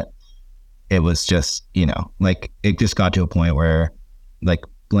can. But it was just like it just got to a point where like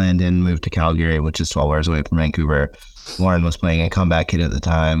Blandon moved to Calgary, which is 12 hours away from Vancouver. Lauren was playing a comeback kid at the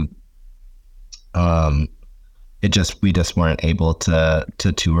time. Um, we just weren't able to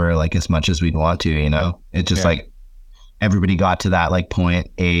tour like as much as we'd want to. It just Yeah. like everybody got to that like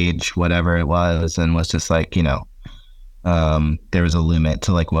point, age, whatever it was, and was just like, there was a limit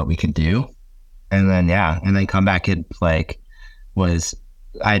to like what we could do. And then yeah, and then comeback kid like was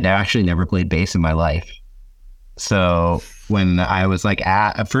I had actually never played bass in my life. So when I was like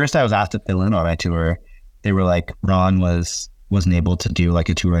at first I was asked to fill in on my tour. They were like, Ron wasn't able to do like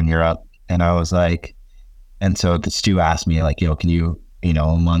a tour in Europe. And I was like, and so the Stu asked me like, can you, a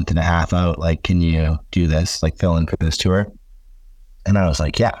month and a half out, like, can you do this, like fill in for this tour? And I was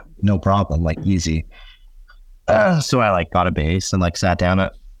like, yeah, no problem, like easy. So I like got a bass and like sat down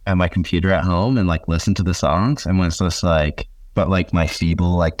at my computer at home and like listened to the songs and was just like, but like my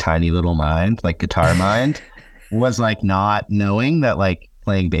feeble, like tiny little mind, like guitar mind was like not knowing that like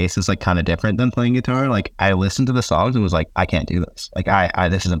playing bass is like kind of different than playing guitar. Like I listened to the songs and was like, I can't do this. Like I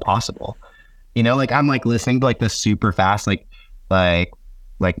this is impossible. Like I'm like listening to like this super fast, like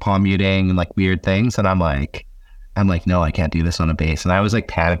palm muting and like weird things. And I'm like, no, I can't do this on a bass. And I was like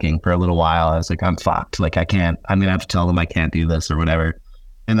panicking for a little while. I was like, I'm fucked. Like I'm going to have to tell them I can't do this or whatever.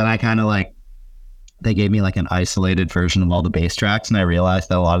 And then I kind of like, they gave me like an isolated version of all the bass tracks. And I realized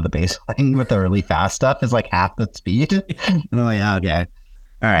that a lot of the bass playing with the really fast stuff is like half the speed. And I'm like, yeah, okay.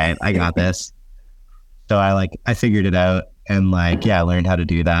 All right, I got this. So I figured it out and like, yeah, I learned how to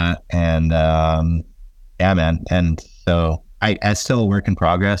do that. And yeah, man. And so I still a work in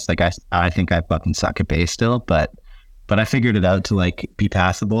progress. Like I think I fucking suck at bass still, but I figured it out to like be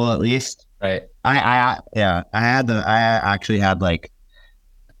passable at least. Right. I actually had like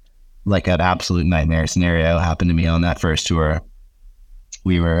an absolute nightmare scenario happen to me on that first tour.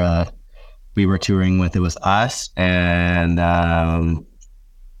 We were touring with, it was us and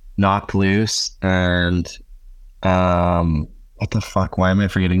Knocked Loose and what the fuck? Why am I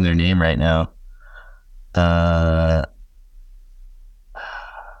forgetting their name right now? The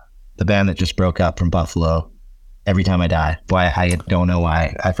band that just broke up from Buffalo. Every Time I Die. Why I don't know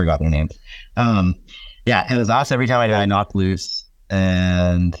why I forgot their name. Yeah, it was us. Every Time I Die, Knocked Loose,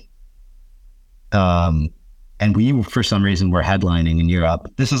 and we for some reason were headlining in Europe.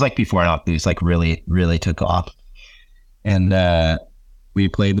 This was like before Knocked Loose like really really took off, and we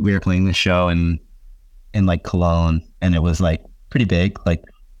were playing the show in like Cologne, and it was like pretty big, like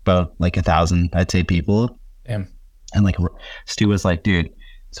about like 1,000 I'd say people. Damn. And like Stu was like, dude,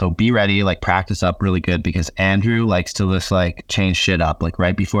 so be ready, like practice up really good because Andrew likes to just like change shit up. Like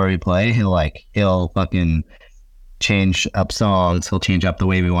right before we play, he'll fucking change up songs. He'll change up the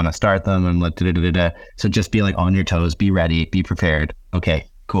way we want to start them and like da-da-da-da-da. So just be like on your toes, be ready, be prepared. Okay,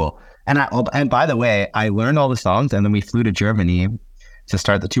 cool. And by the way, I learned all the songs and then we flew to Germany to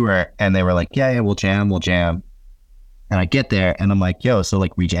start the tour and they were like, yeah, we'll jam. And I get there and I'm like, yo, so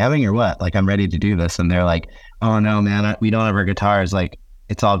like we jamming or what? Like I'm ready to do this. And they're like, oh no, man, we don't have our guitars. Like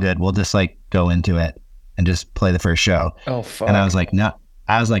it's all good. We'll just like go into it and just play the first show. Oh, fuck. And I was like, no,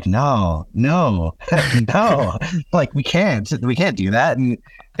 no, like we can't do that. And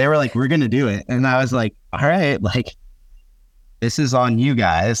they were like, we're going to do it. And I was like, all right, like this is on you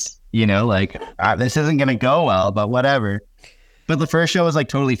guys, like this isn't going to go well, but whatever. But the first show was like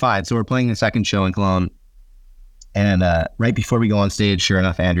totally fine. So we're playing the second show in Cologne. And right before we go on stage, sure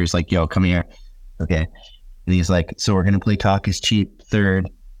enough, Andrew's like, yo, come here. Okay. And he's like, so we're going to play Talk is Cheap third,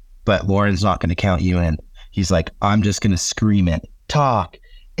 but Lauren's not going to count you in. He's like, I'm just going to scream it. Talk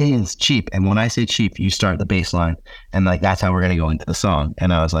is cheap. And when I say cheap, you start the bass line. And like, that's how we're going to go into the song.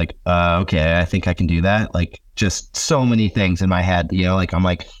 And I was like, okay, I think I can do that. Like just so many things in my head, like, I'm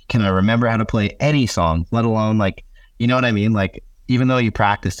like, can I remember how to play any song, let alone like, you know what I mean? Like, even though you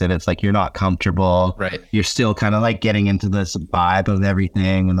practiced it, it's like, you're not comfortable. Right. You're still kind of like getting into this vibe of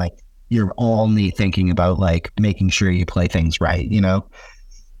everything. And like, you're only thinking about like making sure you play things right,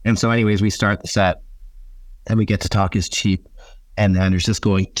 And so anyways, we start the set and we get to Talk is Cheap. And Andrew's just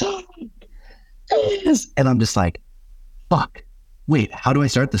going, Talk is. And I'm just like, fuck, wait, how do I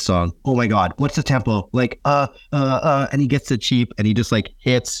start the song? Oh my God, what's the tempo? Like, and he gets to Cheap and he just like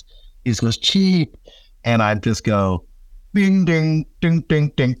hits, he just goes cheap. And I just go, ding, ding, ding,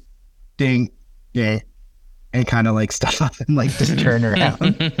 ding, ding, ding, yeah. And kind of like stop and like just turn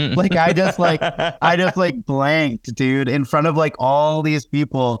around. Like I just like blanked, dude, in front of like all these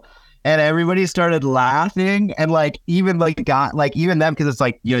people. And everybody started laughing and like even like got like even them because it's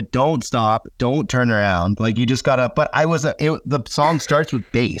like you don't stop, don't turn around. Like you just gotta, but the song starts with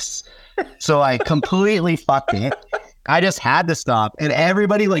bass. So I completely fucked it. I just had to stop. And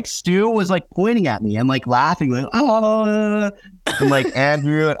everybody like Stu was like pointing at me and like laughing, like, oh, and like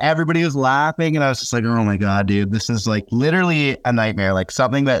Andrew and everybody was laughing. And I was just like, oh my God, dude, this is like literally a nightmare, like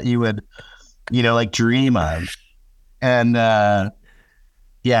something that you would, like dream of. And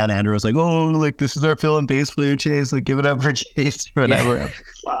yeah, and Andrew was like, oh, like this is our fill and bass player, Chase. Like give it up for Chase or whatever.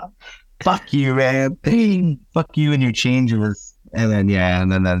 Yeah. Fuck you, man. Fuck you and your changes. And then, yeah,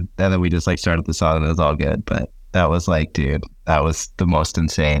 and then we just like started the song and it was all good. But that was like, dude, that was the most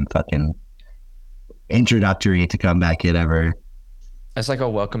insane fucking introductory to Comeback Kid ever. It's like a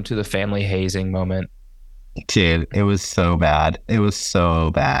welcome to the family hazing moment. Dude, it was so bad. It was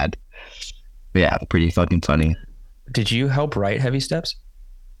so bad. But yeah, pretty fucking funny. Did you help write Heavy Steps?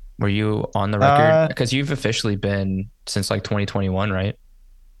 Were you on the record? Uh, Because you've officially been since like 2021, right?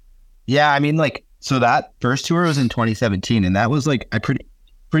 yeah, I mean, like, so that first tour was in 2017, and that was like, I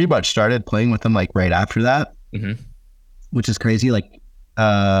pretty much started playing with them like right after that, Mm-hmm. which is crazy. Like,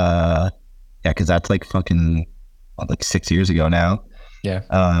 uh, yeah, because that's like fucking like 6 years ago now. Yeah.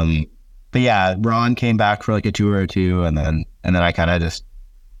 Um, but yeah, Ron came back for like a tour or two, and then I kind of just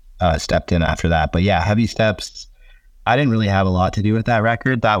stepped in after that. But yeah, Heavy Steps. I didn't really have a lot to do with that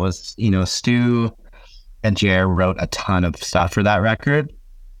record. That was, Stu and Jer wrote a ton of stuff for that record,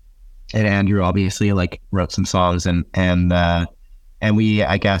 and Andrew obviously like wrote some songs, and we,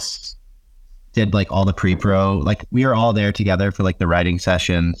 I guess, did like all the pre-pro. Like we were all there together for like the writing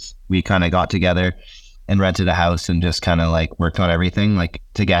sessions. We kind of got together and rented a house and just kind of like worked on everything like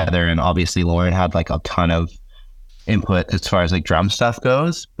together. And obviously Lauren had like a ton of input as far as like drum stuff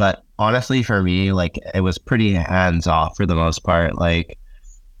goes. But honestly, for me, like it was pretty hands off for the most part. Like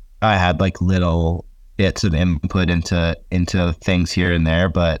I had like little bits of input into things here and there,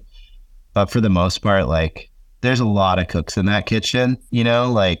 but for the most part, like there's a lot of cooks in that kitchen,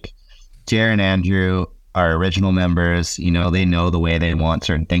 like Jer and Andrew are original members, they know the way they want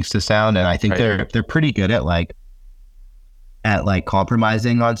certain things to sound. And I think Right. they're pretty good at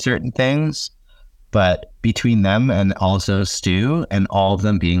compromising on certain things. But between them and also Stu and all of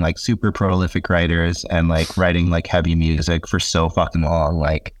them being like super prolific writers and like writing like heavy music for so fucking long,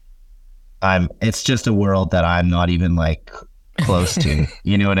 like it's just a world that I'm not even like close to.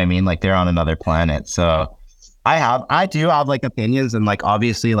 You know what I mean? Like they're on another planet. So I do have like opinions, and like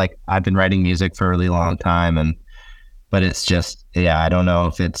obviously like I've been writing music for a really long time, but it's just, yeah, I don't know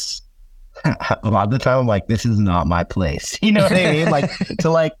if it's a lot of the time I'm like, this is not my place. You know what I mean?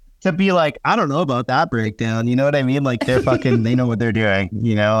 To be like, I don't know about that breakdown. You know what I mean? Like they know what they're doing,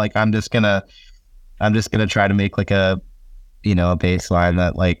 like I'm just gonna try to make like a baseline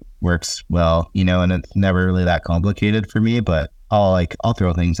that like works well, and it's never really that complicated for me, but I'll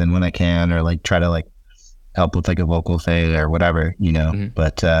throw things in when I can, or like try to like help with like a vocal fade or whatever, Mm-hmm.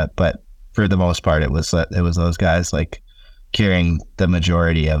 but for the most part, it was those guys like carrying the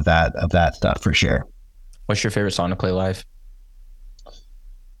majority of that stuff for sure. What's your favorite song to play live?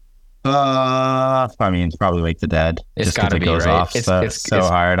 I mean, it's probably Wake the Dead, It's just because got to it be, goes right? off so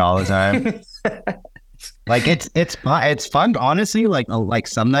hard all the time. Like it's fun, honestly. Like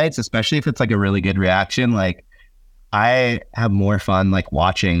some nights, especially if it's like a really good reaction, like I have more fun like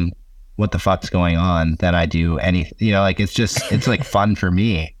watching what the fuck's going on than I do anything. Like it's like fun for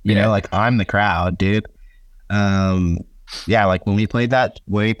me. Yeah. Like I'm the crowd, dude. Um, yeah, like when we played that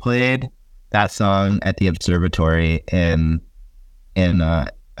song at the observatory in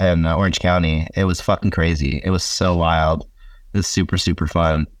Orange County, it was fucking crazy. It was so wild. It was super, super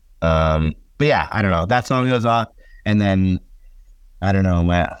fun. But yeah, I don't know. That song goes off, and then I don't know,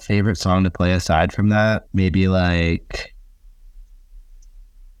 my favorite song to play aside from that, maybe like,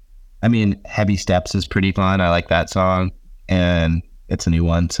 I mean, Heavy Steps is pretty fun. I like that song, and it's a new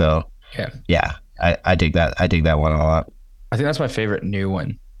one, so Yeah. yeah, I dig that. I dig that one a lot. I think that's my favorite new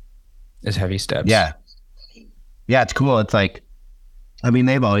one is Heavy Steps. Yeah, yeah, it's cool. It's like, I mean,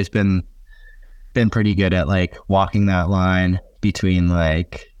 they've always been pretty good at like walking that line between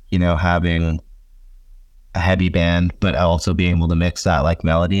like, having a heavy band, but also being able to mix that like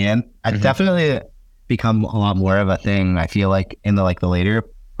melody in. It's Mhm. definitely become a lot more of a thing, I feel like, in the later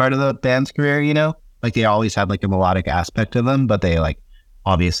part of the band's career, like they always had like a melodic aspect to them, but they like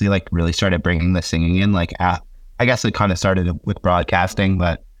obviously like really started bringing the singing in, like I guess it kind of started with broadcasting,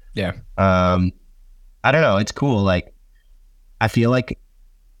 but Yeah. I don't know, it's cool. Like I feel like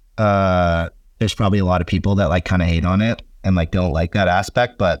there's probably a lot of people that like kind of hate on it and like don't like that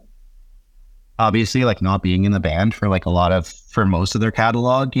aspect, but obviously like not being in the band for most of their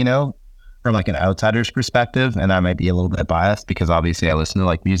catalog, from like an outsider's perspective, and I might be a little bit biased because obviously I listen to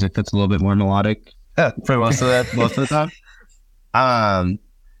like music that's a little bit more melodic for most of the time. Um,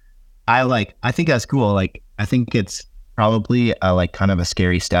 I think that's cool. Like I think it's probably a like kind of a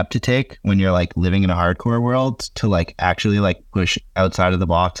scary step to take when you're like living in a hardcore world, to like actually like push outside of the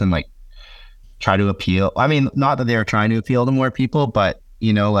box and like try to appeal. I mean, not that they're trying to appeal to more people, but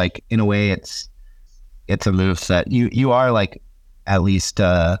like in a way it's a move that you are like at least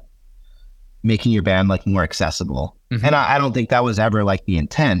making your band like more accessible. Mhm. And I don't think that was ever like the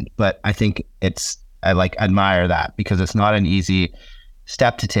intent, but I think I like admire that because it's not an easy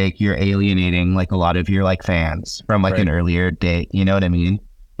step to take. You're alienating like a lot of your like fans from like an Right. earlier date. You know what I mean?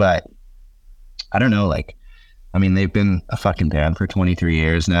 But I don't know. Like, I mean, they've been a fucking band for 23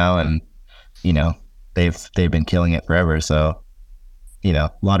 years now, and you know, they've been killing it forever. So a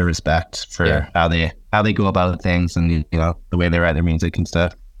lot of respect Yeah. for how they go about things, and the way they write their music and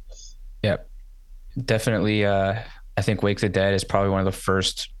stuff. Yeah. Definitely. I think Wake the Dead is probably one of the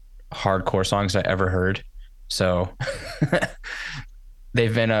first hardcore songs I ever heard. So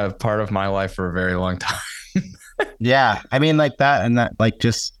they've been a part of my life for a very long time. Yeah, I mean, like that, and that, like,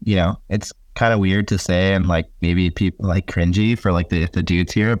 just it's kind of weird to say, and like maybe people like cringy for like the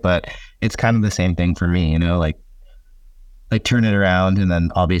dudes here, but it's kind of the same thing for me, like Turn It Around, and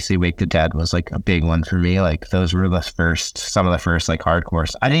then obviously Wake the Dead was like a big one for me. Like those were some of the first like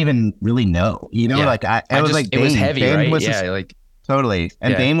hardcores. I didn't even really know, Yeah. like it was like It was Bane. heavy, Bane right? was Yeah. Like, totally,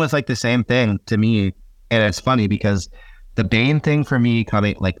 and yeah. Bane was like the same thing to me. And it's funny because the Bane thing for me,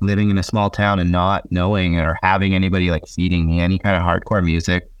 coming like living in a small town and not knowing or having anybody like feeding me any kind of hardcore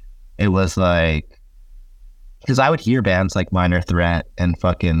music, it was like, because I would hear bands like Minor Threat and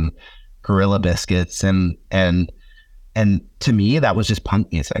fucking Gorilla Biscuits, and to me that was just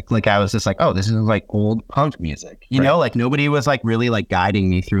punk music. Like I was just like, oh, this is like old punk music, Right. like nobody was like really like guiding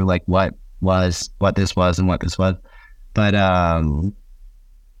me through like what this was and what this was. But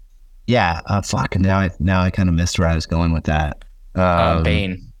yeah, fuck. Now I kind of missed where I was going with that. Um,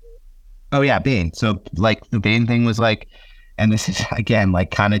 Bane. oh yeah, Bane. So like the Bane thing was like, and this is again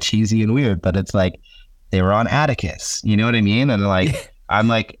like kind of cheesy and weird, but it's like they were on Atticus. You know what I mean? And like I'm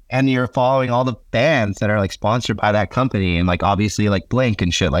like, and you're following all the bands that are like sponsored by that company, and like obviously like Blink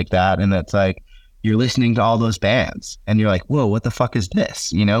and shit like that, and it's like you're listening to all those bands, and you're like, whoa, what the fuck is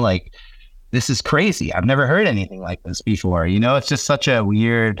this? Like this is crazy. I've never heard anything like this before. It's just such a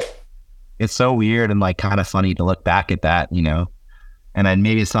weird. It's so weird and like kind of funny to look back at that. And then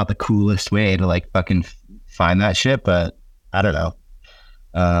maybe it's not the coolest way to like fucking find that shit, but I don't know.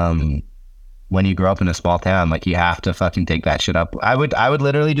 Um, when you grow up in a small town, like you have to fucking take that shit up. I would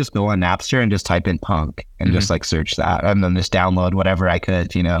literally just go on Napster and just type in punk and just Mhm. like search that and then just download whatever I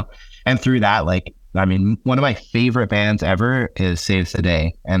could. And through that, like, I mean, one of my favorite bands ever is Saves the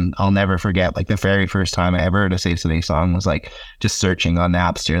Day. And I'll never forget like the very first time I ever heard a Saves the Day song was like just searching on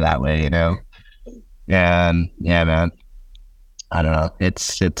Napster that way. And yeah, man, I don't know.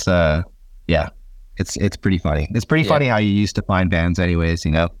 Yeah, it's pretty funny. It's pretty Yeah. funny how you used to find bands anyways.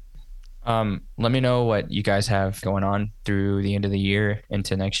 Let me know what you guys have going on through the end of the year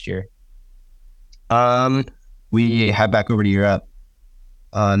into next year. Um, we head back over to Europe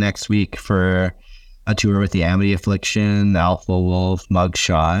next week for a tour with the Amity Affliction, Alpha Wolf,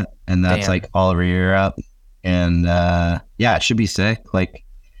 Mugshot, and that's Damn. like all over Europe. And yeah, it should be sick. Like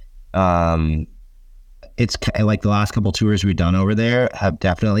um it's like the last couple tours we've done over there have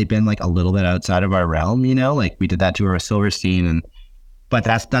definitely been like a little bit outside of our realm. Like we did that tour with Silverstein, and but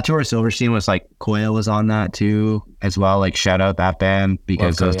that tour with Silverstein was like Coil was on that too as well. Like shout out that band Love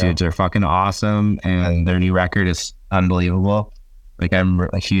because those Koyo. dudes are fucking awesome, and their new record is unbelievable. Like I'm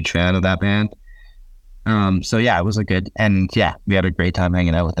a huge fan of that band. So yeah, it was a good, and yeah, we had a great time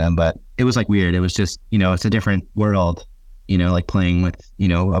hanging out with them, but it was like weird. It was just, it's a different world, like playing with,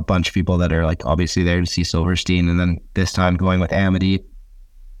 a bunch of people that are like obviously there to see Silverstein. And then this time going with Amity,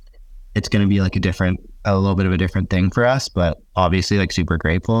 it's going to be like a little bit of a different thing for us, but obviously like super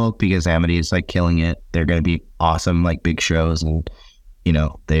grateful because Amity is like killing it. They're going to be awesome, like big shows, and,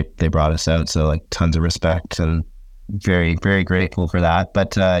 they brought us out. So like tons of respect and very, very grateful for that.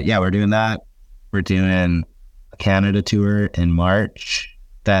 But yeah, we're doing that. We're doing a Canada tour in March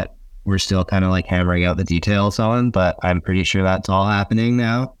that we're still kind of like hammering out the details on, but I'm pretty sure that's all happening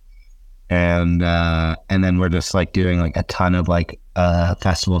now. And then we're just like doing like a ton of like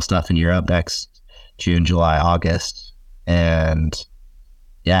festival stuff in Europe next June, July, August. And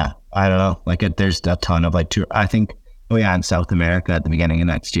yeah, I don't know. Like there's a ton of like tour. I think, oh yeah, in South America at the beginning of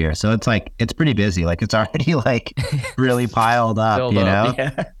next year. So it's like it's pretty busy. Like it's already like really piled up, Filled you up. know?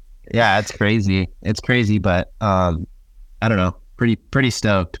 Yeah. Yeah, it's crazy. It's crazy, but I don't know. Pretty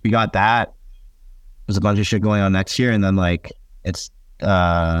stoked. We got that. There's a bunch of shit going on next year, and then like it's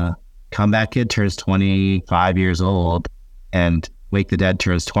Comeback Kid turns 25 years old, and Wake the Dead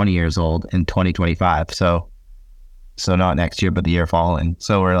turns 20 years old in 2025. So not next year, but the year following.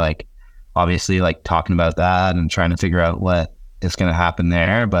 So we're like obviously like talking about that and trying to figure out what is going to happen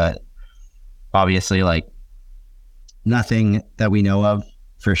there, but obviously like nothing that we know of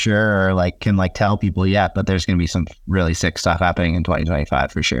for sure or like can like tell people yet, but there's going to be some really sick stuff happening in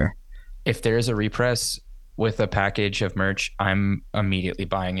 2025 for sure. If there is a repress with a package of merch, I'm immediately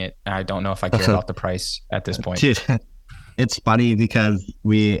buying it. I don't know if I care about the price at this point. Dude, it's funny because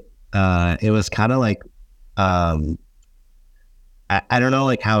it was kind of like, um, I don't know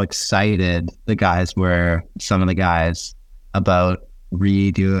like how excited the guys were, some of the guys, about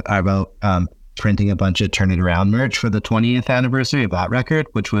printing a bunch of Turn It Around merch for the 20th anniversary of that record,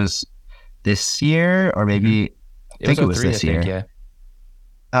 which was this year, or Hmm. maybe I It was think it oh was 03, I this think. year.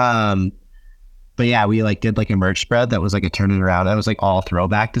 Yeah. Um, but yeah, we like did like a merch spread that was like a Turn It Around. That was like all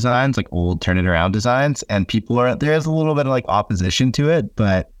throwback designs, like old Turn It Around designs, and people are there's a little bit of like opposition to it,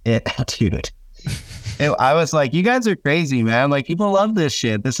 but it, dude, I was like, you guys are crazy, man. Like, people love this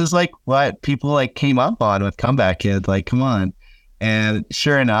shit. This is like what people like came up on with Comeback Kid. Like, come on. And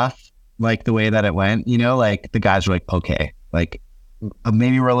sure enough, like the way that it went, like the guys were like, okay, like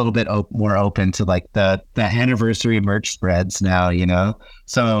maybe we're a little bit more open to like the anniversary merch spreads now,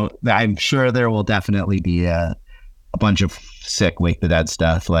 So I'm sure there will definitely be a bunch of sick Wake the Dead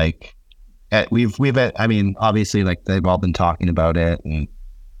stuff. Like, I mean, obviously, like they've all been talking about it and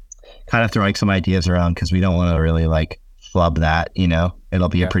kind of throwing some ideas around because we don't want to really like flub that. It'll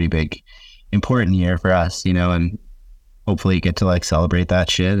be a Yeah. pretty big, important year for us, and hopefully get to like celebrate that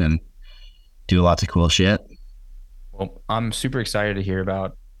shit and do lots of cool shit. Well, I'm super excited to hear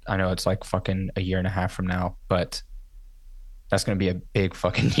about. I know it's like fucking a year and a half from now, but that's gonna be a big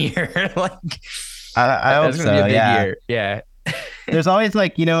fucking year. Like I hope that's gonna be a so. big Yeah. year. Yeah. There's always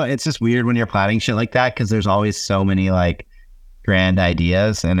like, it's just weird when you're planning shit like that because there's always so many like grand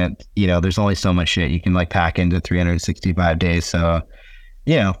ideas and there's only so much shit you can like pack into 365 days. So,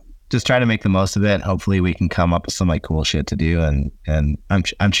 you know, just try to make the most of it. Hopefully we can come up with some like cool shit to do and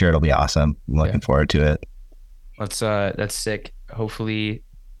I'm sure it'll be awesome. I'm Yeah. looking forward to it. That's sick. Hopefully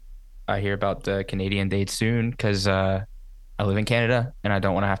I hear about the Canadian date soon because I live in Canada and I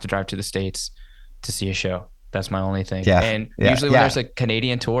don't want to have to drive to the States to see a show. That's my only thing. Yeah. And Yeah. usually when Yeah. there's a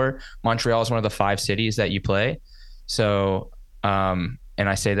Canadian tour, Montreal is one of the 5 cities that you play. So, and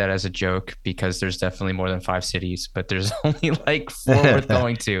I say that as a joke because there's definitely more than 5 cities, but there's only like four worth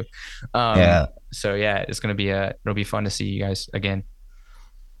going to. Yeah. So yeah, it'll be fun to see you guys again.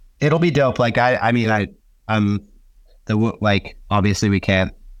 It'll be dope. Like I mean I'm like obviously we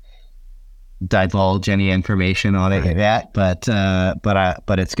can't divulge any information on it Right. yet, but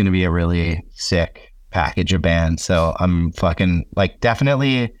it's going to be a really sick package of bands. So I'm fucking like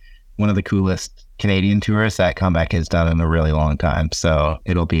definitely one of the coolest Canadian tours that Comeback has done in a really long time. So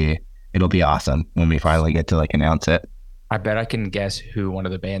it'll be awesome when we finally get to like announce it. I bet I can guess who one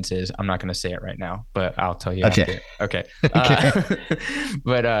of the bands is. I'm not going to say it right now, but I'll tell you Okay. after. Okay. Okay.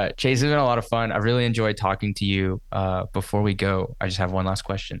 But Chase, it's been a lot of fun. I really enjoyed talking to you. Before we go, I just have one last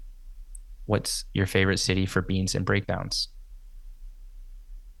question. What's your favorite city for beans and breakdowns?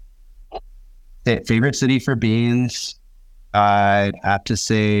 Favorite city for beans? I'd have to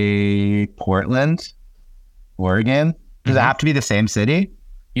say Portland, Oregon. Does it Mm-hmm. have to be the same city?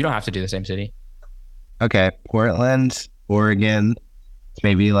 You don't have to do the same city. Okay, Portland, Oregon. It's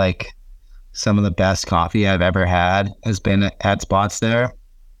maybe like some of the best coffee I've ever had has been at spots there.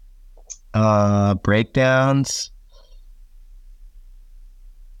 Breakdowns.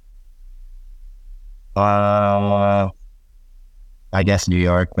 Uh, I guess New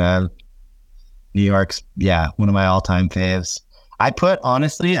York, man. New York's yeah, one of my all-time faves. I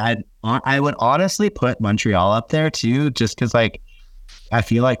would honestly put Montreal up there too, just because like I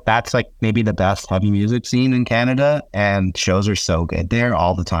feel like that's like maybe the best heavy music scene in Canada, and shows are so good there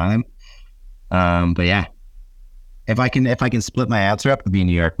all the time. But yeah, if I can split my answer up, it'd be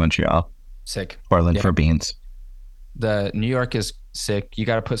New York, Montreal, Sick. Portland Yeah. for beans. The New York is sick. You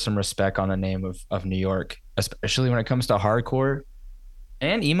got to put some respect on the name of New York, especially when it comes to hardcore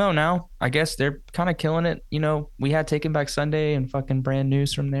and emo now. I guess they're kind of killing it. We had Taken Back Sunday and fucking Brand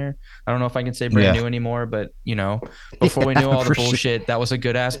News from there. I don't know if I can say brand Yeah, new anymore, but before we yeah, knew all the for sure. bullshit, that was a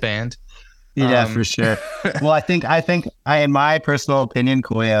good ass band. Yeah, for Um, sure. Well, in my personal opinion,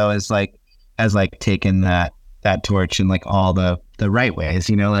 Koyo is like has like taken that torch in like all the right ways,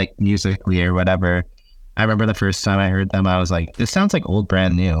 like musically or whatever. I remember the first time I heard them, I was like, this sounds like old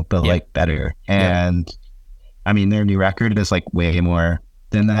Brand New, but yeah, like better. yeah, And I mean, their new record is like way more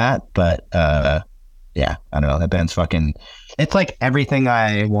than that, but yeah, I don't know. That band's fucking. It's like everything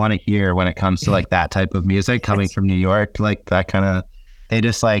I want to hear when it comes to like that type of music coming yes. from New York. Like that kind of. They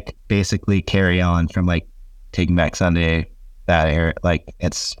just like basically carry on from like Taking Back Sunday. That era, like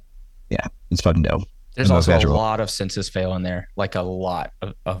it's fucking dope. There's And those also a guys are. lot of Census Fail in there, like a lot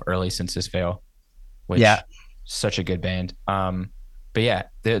of early Census Fail, Yeah, which such a good band. But yeah,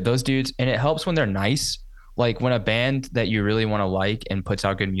 those dudes, and it helps when they're nice. Like when a band that you really want to like and puts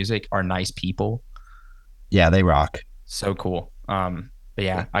out good music are nice people. yeah, they rock. So cool. But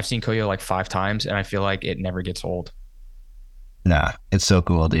yeah, I've seen Koyo like 5 times, and I feel like it never gets old. Nah, it's so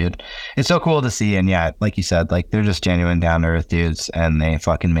cool, dude. It's so cool to see. And yeah, like you said, like they're just genuine down to earth dudes and they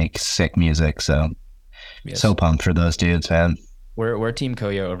fucking make sick music. So, so Yes. pumped for those dudes, man. We're Team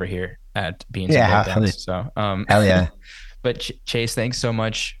Koyo over here at Beans and Yeah. Breakdowns. So, Hell yeah. but Chase, thanks so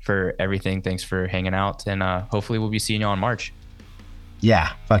much for everything. Thanks for hanging out, and hopefully we'll be seeing you on March.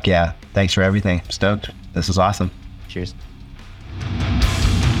 Yeah. Fuck yeah. Thanks for everything. Stoked. This was awesome. Cheers.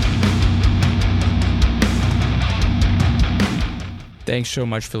 Thanks so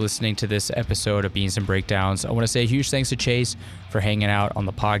much for listening to this episode of Beans and Breakdowns. I want to say a huge thanks to Chase for hanging out on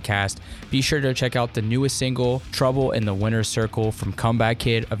the podcast. Be sure to check out the newest single, Trouble in the Winner's Circle from Comeback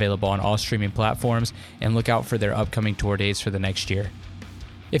Kid, available on all streaming platforms, and look out for their upcoming tour dates for the next year.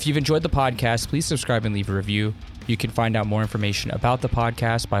 If you've enjoyed the podcast, please subscribe and leave a review. You can find out more information about the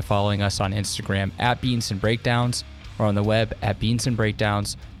podcast by following us on Instagram at Beans and Breakdowns or on the web at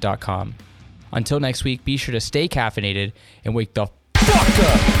beansandbreakdowns.com. Until next week, be sure to stay caffeinated and wake the fuck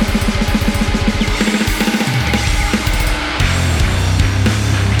up.